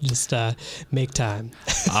 do it. Just make time.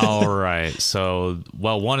 All right. So,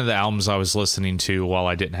 well, one of the albums I was listening to while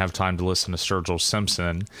I didn't have time to listen to Sturgill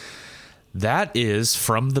Simpson, that is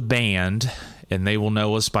from the band, and they will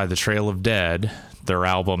know us by The Trail of Dead, their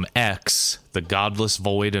album X, The Godless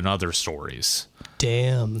Void and Other Stories.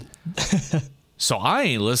 Damn. So I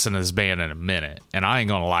ain't listened to this band in a minute, and I ain't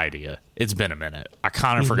gonna lie to you, it's been a minute. I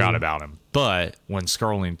kind of forgot about him. But when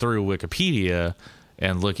scrolling through Wikipedia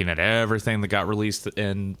and looking at everything that got released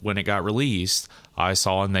and when it got released, I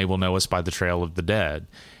saw And They Will Know Us by The Trail of the Dead.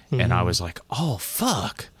 And I was like, oh,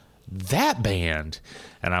 fuck, that band.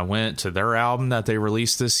 And I went to their album that they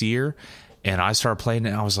released this year, and I started playing it,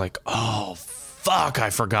 and I was like, oh, fuck, I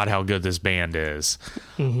forgot how good this band is.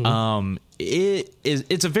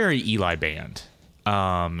 It's a very Eli band.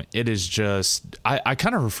 It is just, I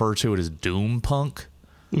kind of refer to it as doom punk,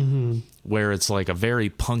 where it's like a very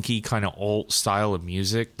punky kind of alt style of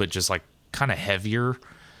music, but just like kind of heavier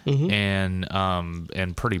and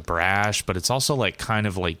pretty brash, but it's also like kind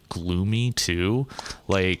of like gloomy too.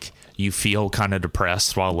 Like you feel kind of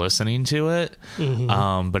depressed while listening to it.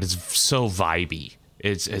 But it's so vibey.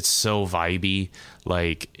 It's so vibey.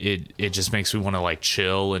 Like it just makes me want to like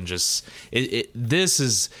chill and just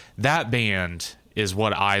that band is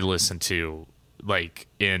what I listened to like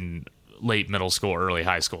in late middle school, early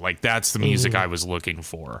high school. Like that's the music I was looking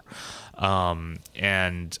for.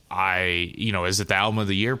 And I, is it the album of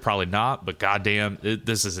the year? Probably not, but goddamn,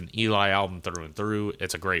 this is an Eli album through and through.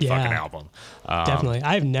 It's a great fucking album. Definitely.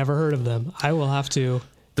 I've never heard of them. I will have to.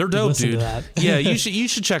 They're dope, dude. Yeah, you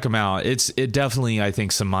should check them out. It definitely, I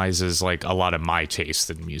think, surmises like a lot of my taste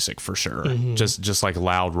in music for sure. Just like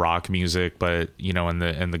loud rock music, but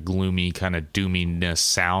and the gloomy kind of doominess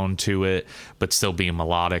sound to it, but still being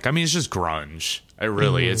melodic. I mean, it's just grunge. It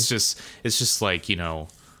really, it's just like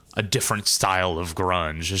a different style of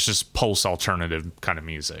grunge. It's just post alternative kind of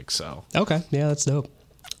music. So okay, yeah, that's dope.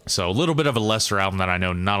 So a little bit of a lesser album that I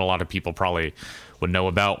know not a lot of people probably would know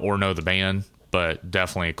about or know the band, but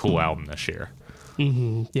definitely a cool album this year.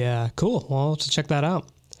 Yeah, cool. Well, I'll have to check that out.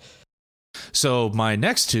 So my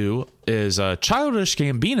next two is Childish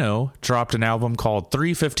Gambino dropped an album called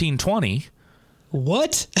 3:15:20.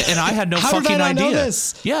 What? And I had no How fucking did I idea. Know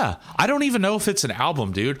this? Yeah, I don't even know if it's an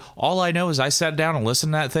album, dude. All I know is I sat down and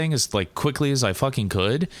listened to that thing as like quickly as I fucking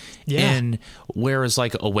could. Yeah. And whereas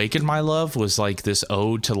like Awaken My Love was like this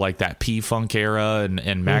ode to like that P-Funk era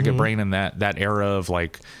and Maggot Brain and that era of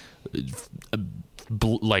like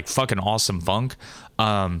fucking awesome funk.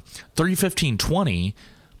 3:15:20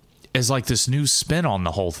 as like this new spin on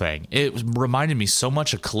the whole thing. It reminded me so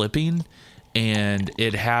much of Clipping, and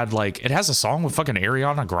it has a song with fucking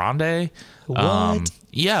Ariana Grande. What?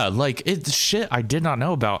 Yeah, like it's shit I did not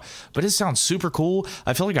know about, but it sounds super cool.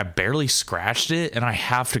 I feel like I barely scratched it, and I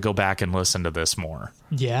have to go back and listen to this more.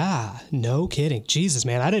 Yeah, no kidding. Jesus,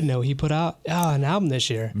 man, I didn't know he put out an album this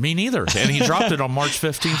year. Me neither. And he dropped it on March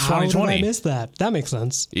 15th, How 2020. did I miss that? That makes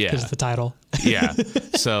sense. Yeah. Because the title. Yeah.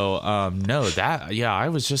 So, I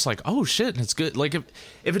was just like, oh shit, and it's good. Like if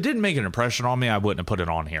it didn't make an impression on me, I wouldn't have put it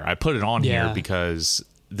on here. I put it on here because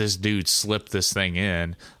this dude slipped this thing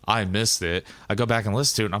in. I missed it. I go back and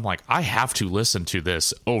listen to it, and I'm like, I have to listen to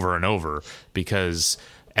this over and over because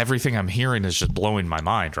everything I'm hearing is just blowing my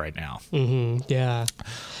mind right now. Mm-hmm. Yeah.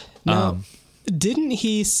 Now, didn't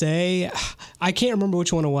he say, I can't remember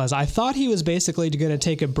which one it was. I thought he was basically going to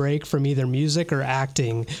take a break from either music or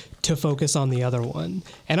acting to focus on the other one.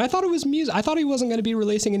 And I thought it was music. I thought he wasn't going to be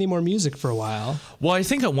releasing any more music for a while. Well, I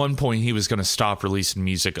think at one point he was going to stop releasing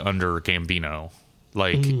music under Gambino.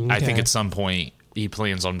 Like, okay. I think at some point he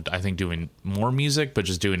plans on, I think, doing more music, but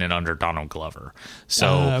just doing it under Donald Glover.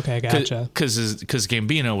 So, okay, gotcha. Because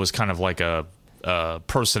Gambino was kind of like a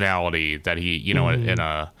personality that he, in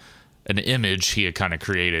an image he had kind of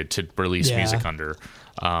created to release music under.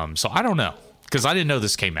 So I don't know, because I didn't know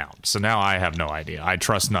this came out. So now I have no idea. I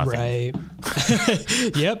trust nothing.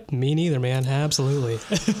 Right. Yep. Me neither, man. Absolutely.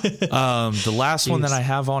 The last one that I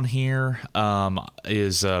have on here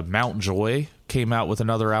is Mount Joy. Came out with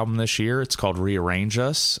another album this year. It's called Rearrange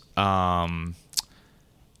Us.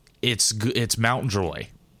 It's Mount Joy.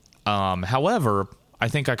 However, I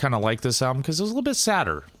think I kind of like this album because it was a little bit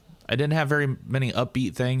sadder. I didn't have very many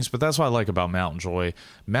upbeat things, but that's what I like about Mount Joy.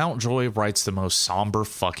 Mount Joy writes the most somber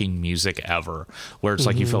fucking music ever, where it's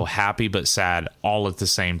like you feel happy but sad all at the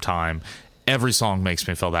same time. Every song makes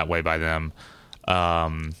me feel that way by them.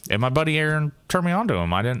 And my buddy Aaron turned me on to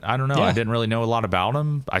him. I don't know. Yeah. I didn't really know a lot about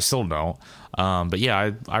him. I still don't. But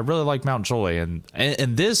yeah, I really like Mount Joy. And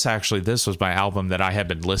this was my album that I had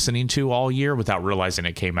been listening to all year without realizing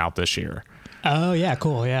it came out this year. Oh, yeah,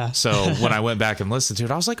 cool, yeah. So when I went back and listened to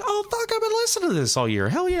it, I was like, oh, fuck, I've been listening to this all year.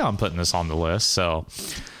 Hell yeah, I'm putting this on the list. So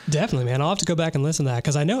definitely, man. I'll have to go back and listen to that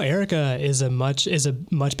because I know Erica is a much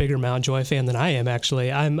bigger Mount Joy fan than I am,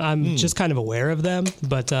 actually. I'm just kind of aware of them,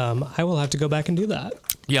 but I will have to go back and do that.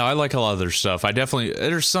 Yeah, I like a lot of their stuff.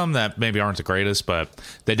 There's some that maybe aren't the greatest, but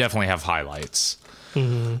they definitely have highlights.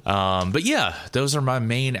 Mm-hmm. But yeah, those are my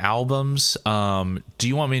main albums. Do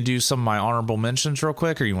you want me to do some of my honorable mentions real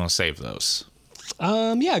quick, or you want to save those?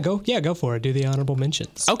 Go for it. Do the honorable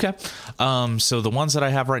mentions. Okay. So the ones that I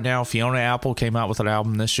have right now, Fiona Apple came out with an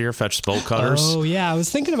album this year, Fetch Bolt Cutters. Oh yeah, I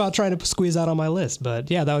was thinking about trying to squeeze that on my list,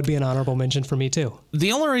 but yeah, that would be an honorable mention for me too.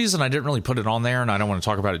 The only reason I didn't really put it on there, and I don't want to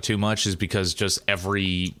talk about it too much, is because just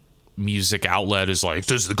every music outlet is like,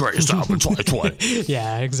 this is the greatest album 2020.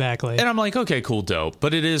 Yeah, exactly. And I'm like, okay, cool, dope.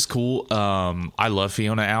 But it is cool. I love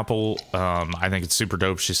Fiona Apple. I think it's super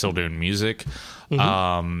dope. She's still doing music.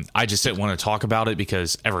 I just didn't want to talk about it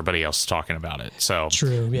because everybody else is talking about it. So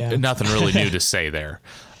true, yeah. Nothing really new to say there.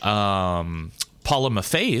 Paula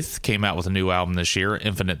Faith came out with a new album this year,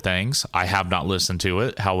 Infinite Things. I have not listened to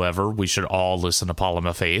it. However, we should all listen to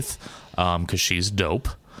Paula Faith because she's dope.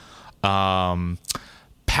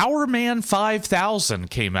 Power Man 5000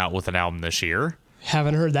 came out with an album this year.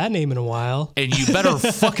 Haven't heard that name in a while. And you better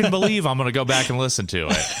fucking believe I'm going to go back and listen to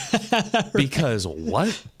it. Because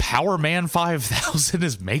what? Power Man 5000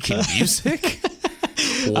 is making music?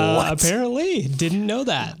 Apparently. Didn't know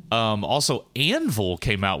that. Also, Anvil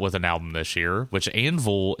came out with an album this year, which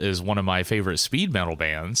Anvil is one of my favorite speed metal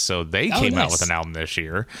bands. So they came out with an album this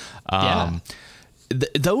year.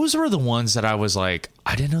 Those were the ones that I was like,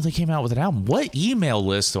 I didn't know they came out with an album. What email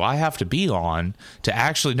list do I have to be on to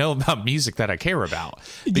actually know about music that I care about?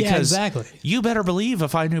 Because exactly. You better believe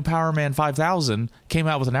if I knew Power Man 5000 came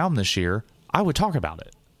out with an album this year, I would talk about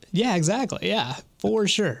it. Yeah, exactly. Yeah, for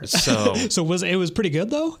sure. So it was pretty good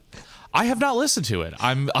though? I have not listened to it.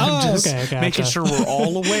 I'm just making sure we're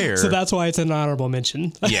all aware. So that's why it's an honorable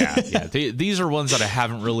mention. Yeah. These are ones that I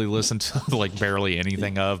haven't really listened to, like barely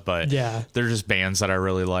anything of, but they're just bands that I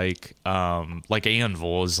really like. Like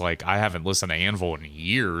Anvil is like, I haven't listened to Anvil in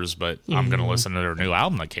years, but I'm going to listen to their new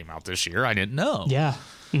album that came out this year. I didn't know. Yeah.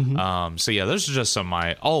 Mm-hmm. So yeah, those are just some of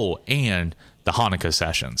my, and the Hanukkah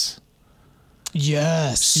Sessions.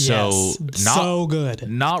 Yes. So good.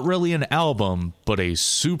 Not really an album, but a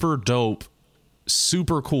super dope,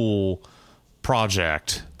 super cool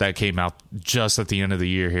project that came out just at the end of the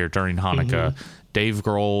year here during Hanukkah. Dave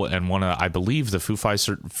Grohl and I believe the Foo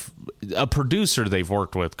Fighters, a producer they've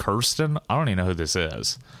worked with, Kirsten. I don't even know who this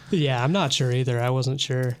is. Yeah, I'm not sure either. I wasn't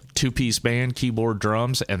sure. 2-piece band, keyboard,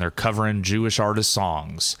 drums, and they're covering Jewish artist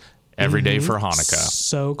songs every day for Hanukkah.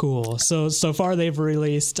 So cool. So far they've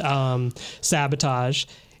released Sabotage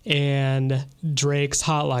and Drake's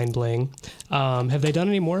Hotline Bling. Have they done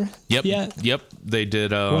any more? Yep. They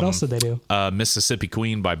did. What else did they do? Mississippi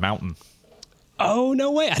Queen by Mountain. Oh,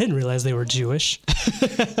 no way. I didn't realize they were Jewish.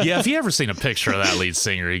 Yeah, if you ever seen a picture of that lead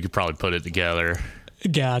singer, you could probably put it together.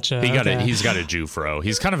 Gotcha. He's got a Jew fro.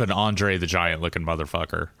 He's kind of an Andre the Giant looking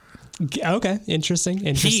motherfucker. Okay, interesting.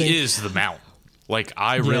 He is the Mountain. Like,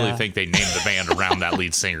 I really think they named the band around that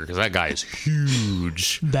lead singer because that guy is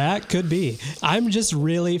huge. That could be. I'm just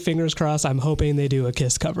really, fingers crossed, I'm hoping they do a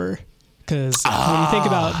Kiss cover. Because when you think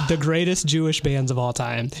about the greatest Jewish bands of all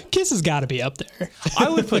time, Kiss has got to be up there. I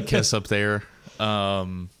would put Kiss up there.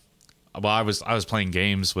 Well, I was playing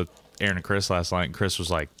games with Aaron and Chris last night, and Chris was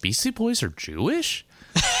like, Beastie Boys are Jewish?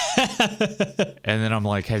 And then I'm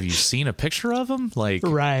like, have you seen a picture of them? Like,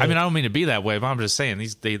 right. I mean, I don't mean to be that way, but I'm just saying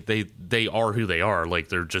they are who they are. Like,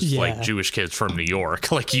 they're just like Jewish kids from New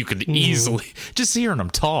York. Like, you could easily just hearing them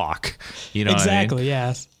talk. You know exactly, what I mean?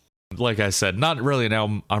 Yes. Like I said, not really an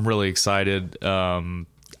album I'm really excited.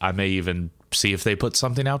 I may even see if they put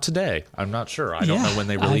something out today. I'm not sure. I don't know when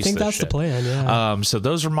they release this. I think that's the plan, yeah. So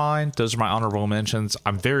those are mine. Those are my honorable mentions.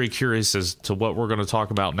 I'm very curious as to what we're going to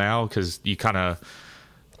talk about now because you kind of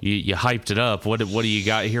you hyped it up. What do you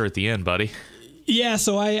got here at the end, buddy? Yeah,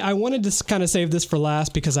 so I wanted to kind of save this for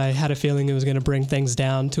last because I had a feeling it was going to bring things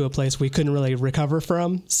down to a place we couldn't really recover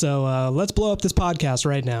from. So let's blow up this podcast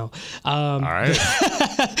right now. All right.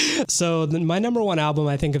 So my number one album,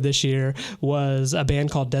 I think, of this year was a band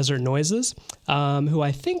called Desert Noises, who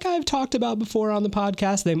I think I've talked about before on the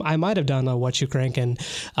podcast. I might have done a What You Crankin',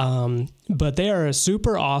 but they are a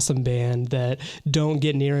super awesome band that don't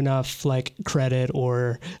get near enough like credit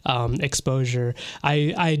or exposure.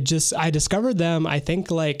 I discovered them, I think,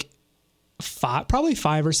 like probably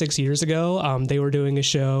 5 or 6 years ago. They were doing a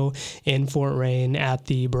show in Fort Wayne at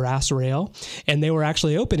the Brass Rail, and they were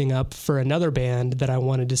actually opening up for another band that I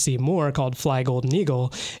wanted to see more called Fly Golden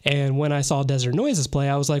Eagle. And when I saw Desert Noises play,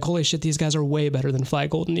 I was like, holy shit, these guys are way better than Fly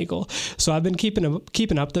Golden Eagle. So I've been keeping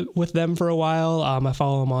up with them for a while. I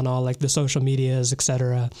follow them on all like the social medias,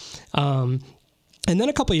 etc. And then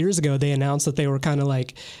a couple of years ago, they announced that they were kind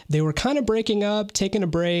of breaking up, taking a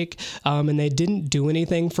break, and they didn't do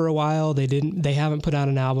anything for a while. They haven't put out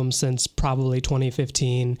an album since probably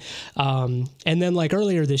 2015. And then like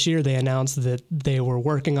earlier this year, they announced that they were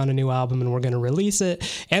working on a new album and were going to release it.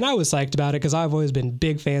 And I was psyched about it because I've always been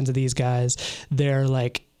big fans of these guys. They're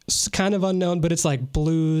like kind of unknown, but it's like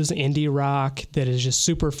blues, indie rock that is just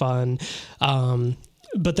super fun.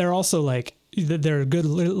 But they're also like, they're a good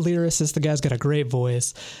lyricist. The guy's got a great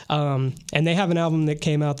voice. And they have an album that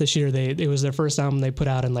came out this year. It was their first album they put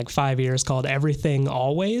out in like 5 years called Everything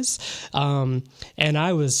Always. And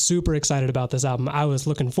I was super excited about this album. I was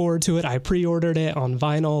looking forward to it. I pre-ordered it on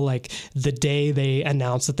vinyl. Like the day they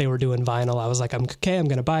announced that they were doing vinyl, I was like, I'm going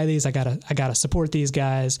to buy these. I gotta support these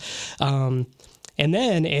guys. And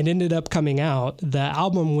then it ended up coming out. The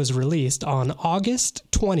album was released on August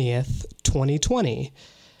 20th, 2020.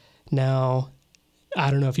 Now,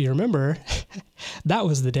 I don't know if you remember, that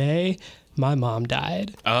was the day my mom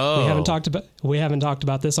died. Oh, we haven't talked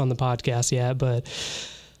about this on the podcast yet, but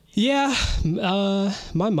yeah,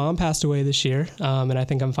 my mom passed away this year, and I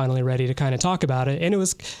think I'm finally ready to kind of talk about it. And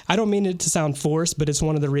I don't mean it to sound forced, but it's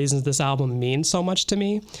one of the reasons this album means so much to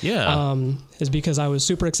me. Yeah, is because I was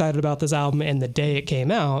super excited about this album, and the day it came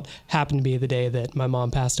out happened to be the day that my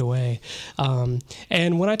mom passed away.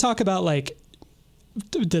 And when I talk about like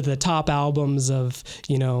the top albums of,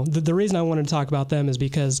 the reason I wanted to talk about them is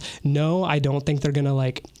because I don't think they're gonna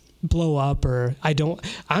like blow up, or I don't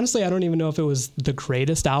even know if it was the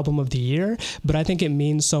greatest album of the year, but I think it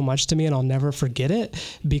means so much to me and I'll never forget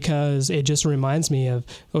it because it just reminds me of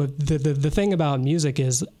the thing about music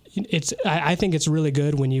is I think it's really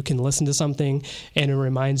good when you can listen to something and it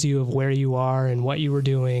reminds you of where you are and what you were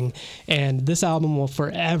doing. And this album will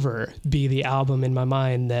forever be the album in my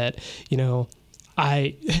mind that,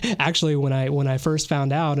 I actually, when I first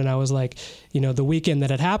found out, and I was like, the weekend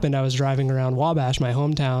that it happened, I was driving around Wabash, my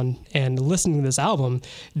hometown, and listening to this album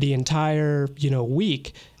the entire,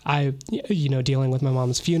 week. Dealing with my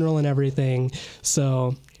mom's funeral and everything.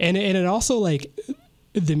 So, and it also like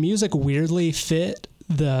the music weirdly fit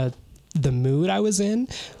the mood I was in.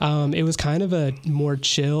 It was kind of a more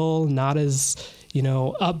chill, not as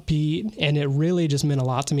upbeat, and it really just meant a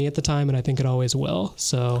lot to me at the time, and I think it always will.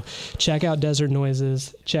 So check out Desert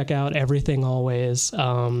Noises, check out Everything Always.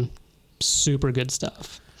 Super good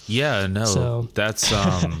stuff. Yeah, no, So that's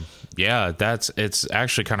it's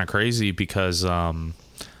actually kind of crazy because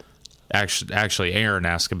actually Aaron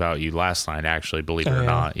asked about you last night, actually, believe it or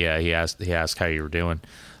not. Yeah, he asked how you were doing.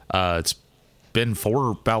 It's been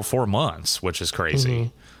about 4 months, which is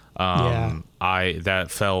crazy. That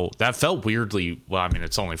felt weirdly, well, I mean,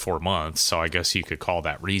 it's only 4 months, so I guess you could call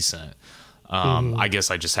that recent. I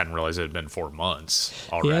guess I just hadn't realized it had been 4 months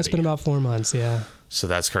already. Yeah, it's been about 4 months. Yeah. So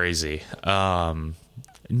that's crazy.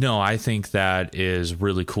 No, I think that is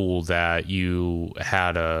really cool that you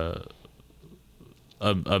had a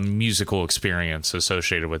musical experience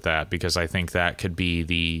associated with that, because I think that could be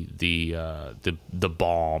the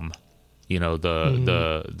balm,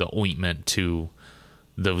 the ointment to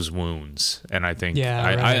those wounds. And I think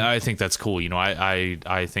I think that's cool.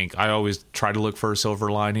 I think I always try to look for a silver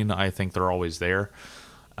lining. I think they're always there.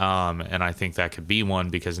 And I think that could be one,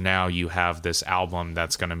 because now you have this album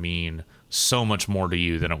that's going to mean so much more to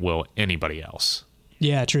you than it will anybody else.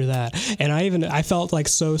 Yeah, true that. And I felt like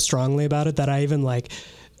so strongly about it that I even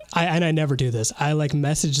I never do this. I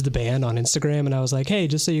messaged the band on Instagram, and I was like, hey,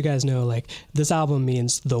 just so you guys know, this album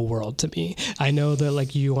means the world to me. I know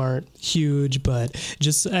that you aren't huge, but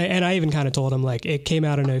and I even kind of told them it came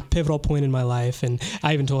out in a pivotal point in my life. And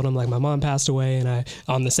I even told them my mom passed away, and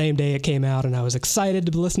on the same day it came out, and I was excited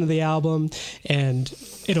to listen to the album, and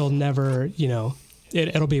it'll never,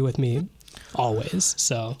 it'll be with me always.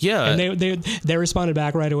 So yeah, and they responded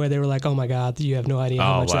back right away. They were like, oh my god, you have no idea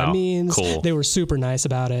how much that means. Cool. They were super nice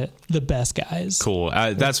about it. The best guys. Cool.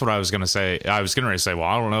 That's what I was gonna say. I was gonna say, well,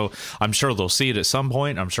 I don't know, I'm sure they'll see it at some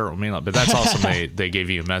point. I'm sure it'll mean that, but that's awesome. they gave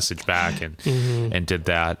you a message back and and did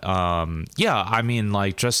that. I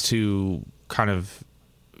mean, just to kind of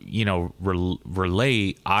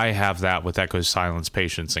relate, I have that with Echoes, Silence,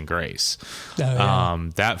 Patience, and Grace.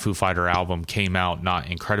 That Foo Fighter album came out not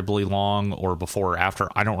incredibly long or before or after.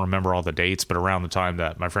 I don't remember all the dates, but around the time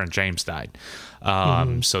that my friend James died.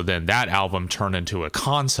 So then that album turned into a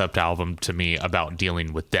concept album to me about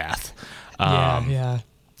dealing with death.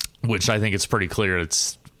 Which I think it's pretty clear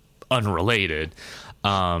it's unrelated.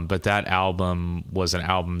 But that album was an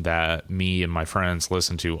album that me and my friends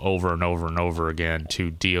listened to over and over and over again to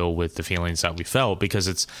deal with the feelings that we felt, because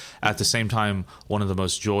it's at the same time one of the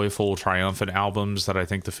most joyful, triumphant albums that I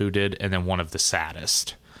think the Foo did, and then one of the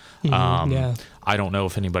saddest. I don't know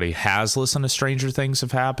if anybody has listened to Stranger Things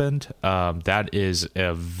Have Happened. That is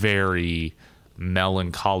a very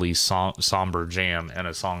melancholy, somber jam, and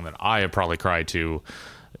a song that I have probably cried to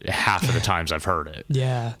half of the times I've heard it.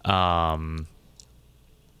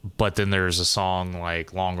 But then there's a song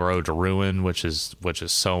like Long Road to Ruin, which is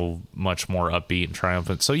so much more upbeat and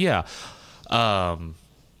triumphant. So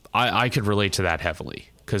I could relate to that heavily,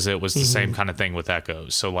 because it was the same kind of thing with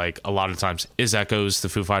Echoes. So a lot of times, is Echoes the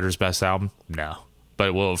Foo Fighters' best album? No.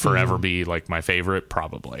 But will it forever be my favorite?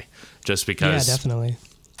 Probably. Just because definitely.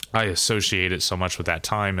 I associate it so much with that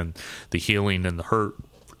time and the healing and the hurt,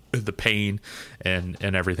 the pain and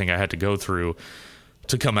everything I had to go through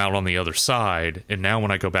to come out on the other side. And now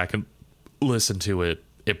when I go back and listen to it,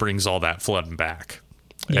 it brings all that flooding back.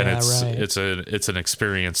 And it's an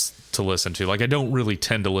experience to listen to. I don't really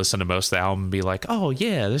tend to listen to most of the album and be like, oh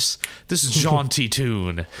yeah, this is jaunty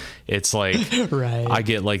tune. It's I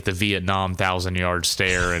get the Vietnam 1,000-yard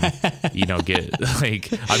stare, and get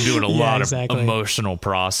I'm doing a lot of emotional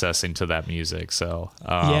processing to that music. So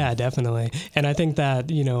definitely. And I think that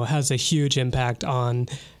has a huge impact on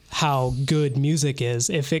how good music is,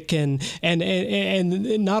 if it can,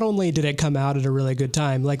 and not only did it come out at a really good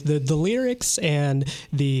time, the lyrics and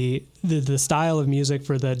the style of music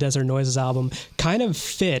for the Desert Noises album kind of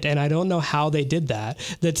fit, and I don't know how they did that.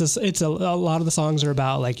 It's a lot of the songs are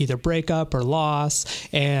about either breakup or loss,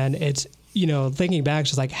 and it's thinking back,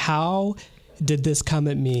 just how did this come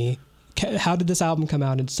at me? How did this album come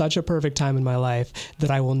out in such a perfect time in my life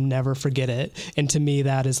that I will never forget it? And to me,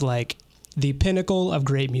 that is the pinnacle of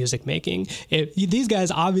great music making. These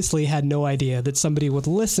guys obviously had no idea that somebody would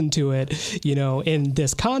listen to it, in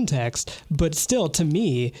this context, but still, to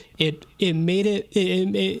me, it made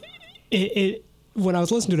it when I was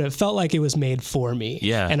listening to it, it felt like it was made for me.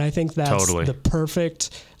 Yeah. And I think that's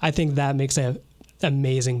I think that makes an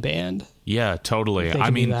amazing band. Yeah, totally.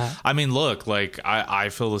 I mean, look, I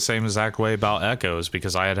feel the same exact way about Echoes,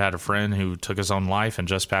 because I had a friend who took his own life and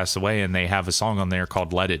just passed away, and they have a song on there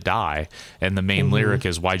called Let It Die. And the main lyric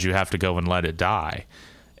is, why'd you have to go and let it die?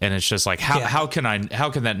 And it's just how can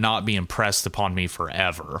that not be impressed upon me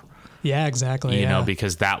forever? Yeah, exactly. You know,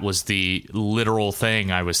 because that was the literal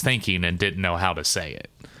thing I was thinking and didn't know how to say it.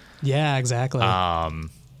 Yeah, exactly.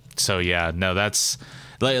 So yeah, no, that's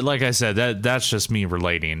like I said, that's just me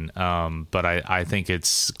relating. But I think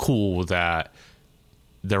it's cool that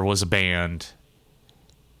there was a band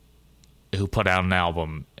who put out an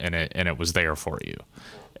album and it was there for you.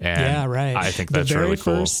 And yeah, right. I think that's really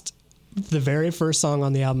cool. The very first song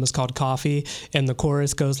on the album is called Coffee, and the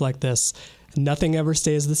chorus goes like this: nothing ever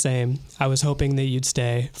stays the same. I was hoping that you'd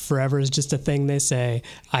stay. Forever is just a thing they say.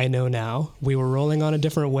 I know now. We were rolling on a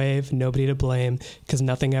different wave. Nobody to blame, because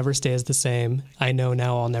nothing ever stays the same. I know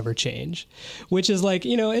now I'll never change. Which is like,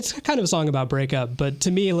 you know, it's kind of a song about breakup, but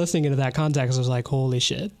to me, listening into that context, I was like, holy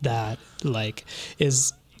shit, that like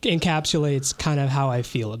encapsulates kind of how I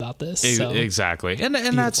feel about this. So, exactly. And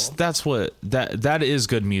that's what that is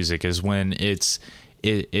good music, is when it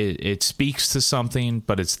speaks to something,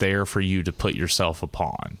 but it's there for you to put yourself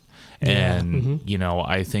upon. And, you know,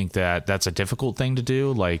 I think that's a difficult thing to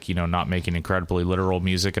do, like, you know, not making incredibly literal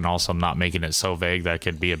music and also not making it so vague that it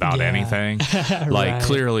could be about anything. Like, right.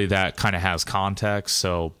 Clearly that kind of has context.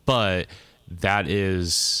 So, but that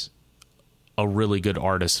is a really good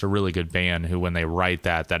artist, a really good band who, when they write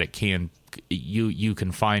that it can, you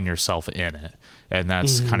can find yourself in it. And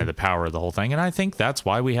that's kind of the power of the whole thing. And I think that's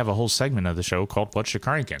why we have a whole segment of the show called What You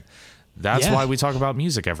Crankin'. That's why we talk about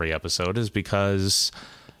music every episode, is because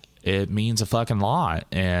it means a fucking lot.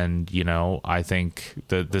 And, you know, I think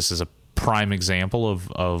that this is a prime example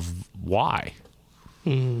of why.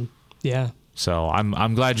 Yeah. So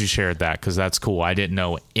I'm glad you shared that, because that's cool. I didn't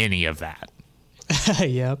know any of that.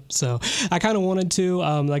 Yep. So I kind of wanted to,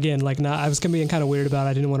 again, like, I was being kind of weird about it.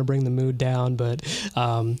 I didn't want to bring the mood down, but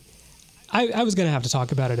I was going to have to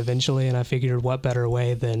talk about it eventually, and I figured what better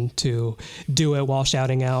way than to do it while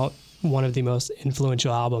shouting out one of the most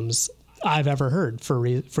influential albums I've ever heard for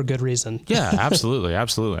good reason. Yeah, absolutely.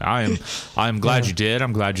 Absolutely. I'm glad you did.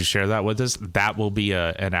 I'm glad you shared that with us. That will be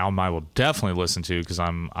an album I will definitely listen to, because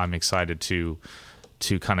I'm excited to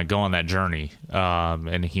kind of go on that journey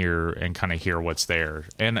and hear what's there.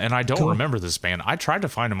 And I don't remember this band. I tried to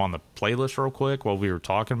find them on the playlist real quick while we were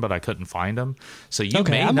talking, but I couldn't find them. So you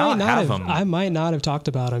may not have them. I might not have talked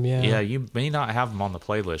about them. Yeah. Yeah, you may not have them on the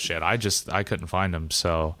playlist yet. I couldn't find them.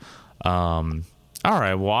 So, all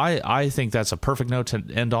right. Well, I think that's a perfect note to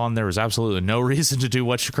end on. There was absolutely no reason to do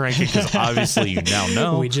What You Crankin', because obviously you now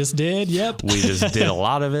know. We just did. Yep. We just did a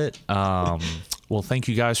lot of it. Well, thank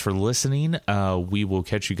you guys for listening. We will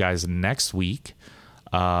catch you guys next week.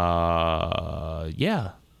 Yeah.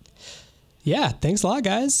 Yeah. Thanks a lot,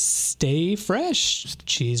 guys. Stay fresh,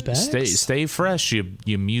 cheese bags. Stay fresh,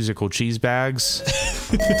 you musical cheese bags.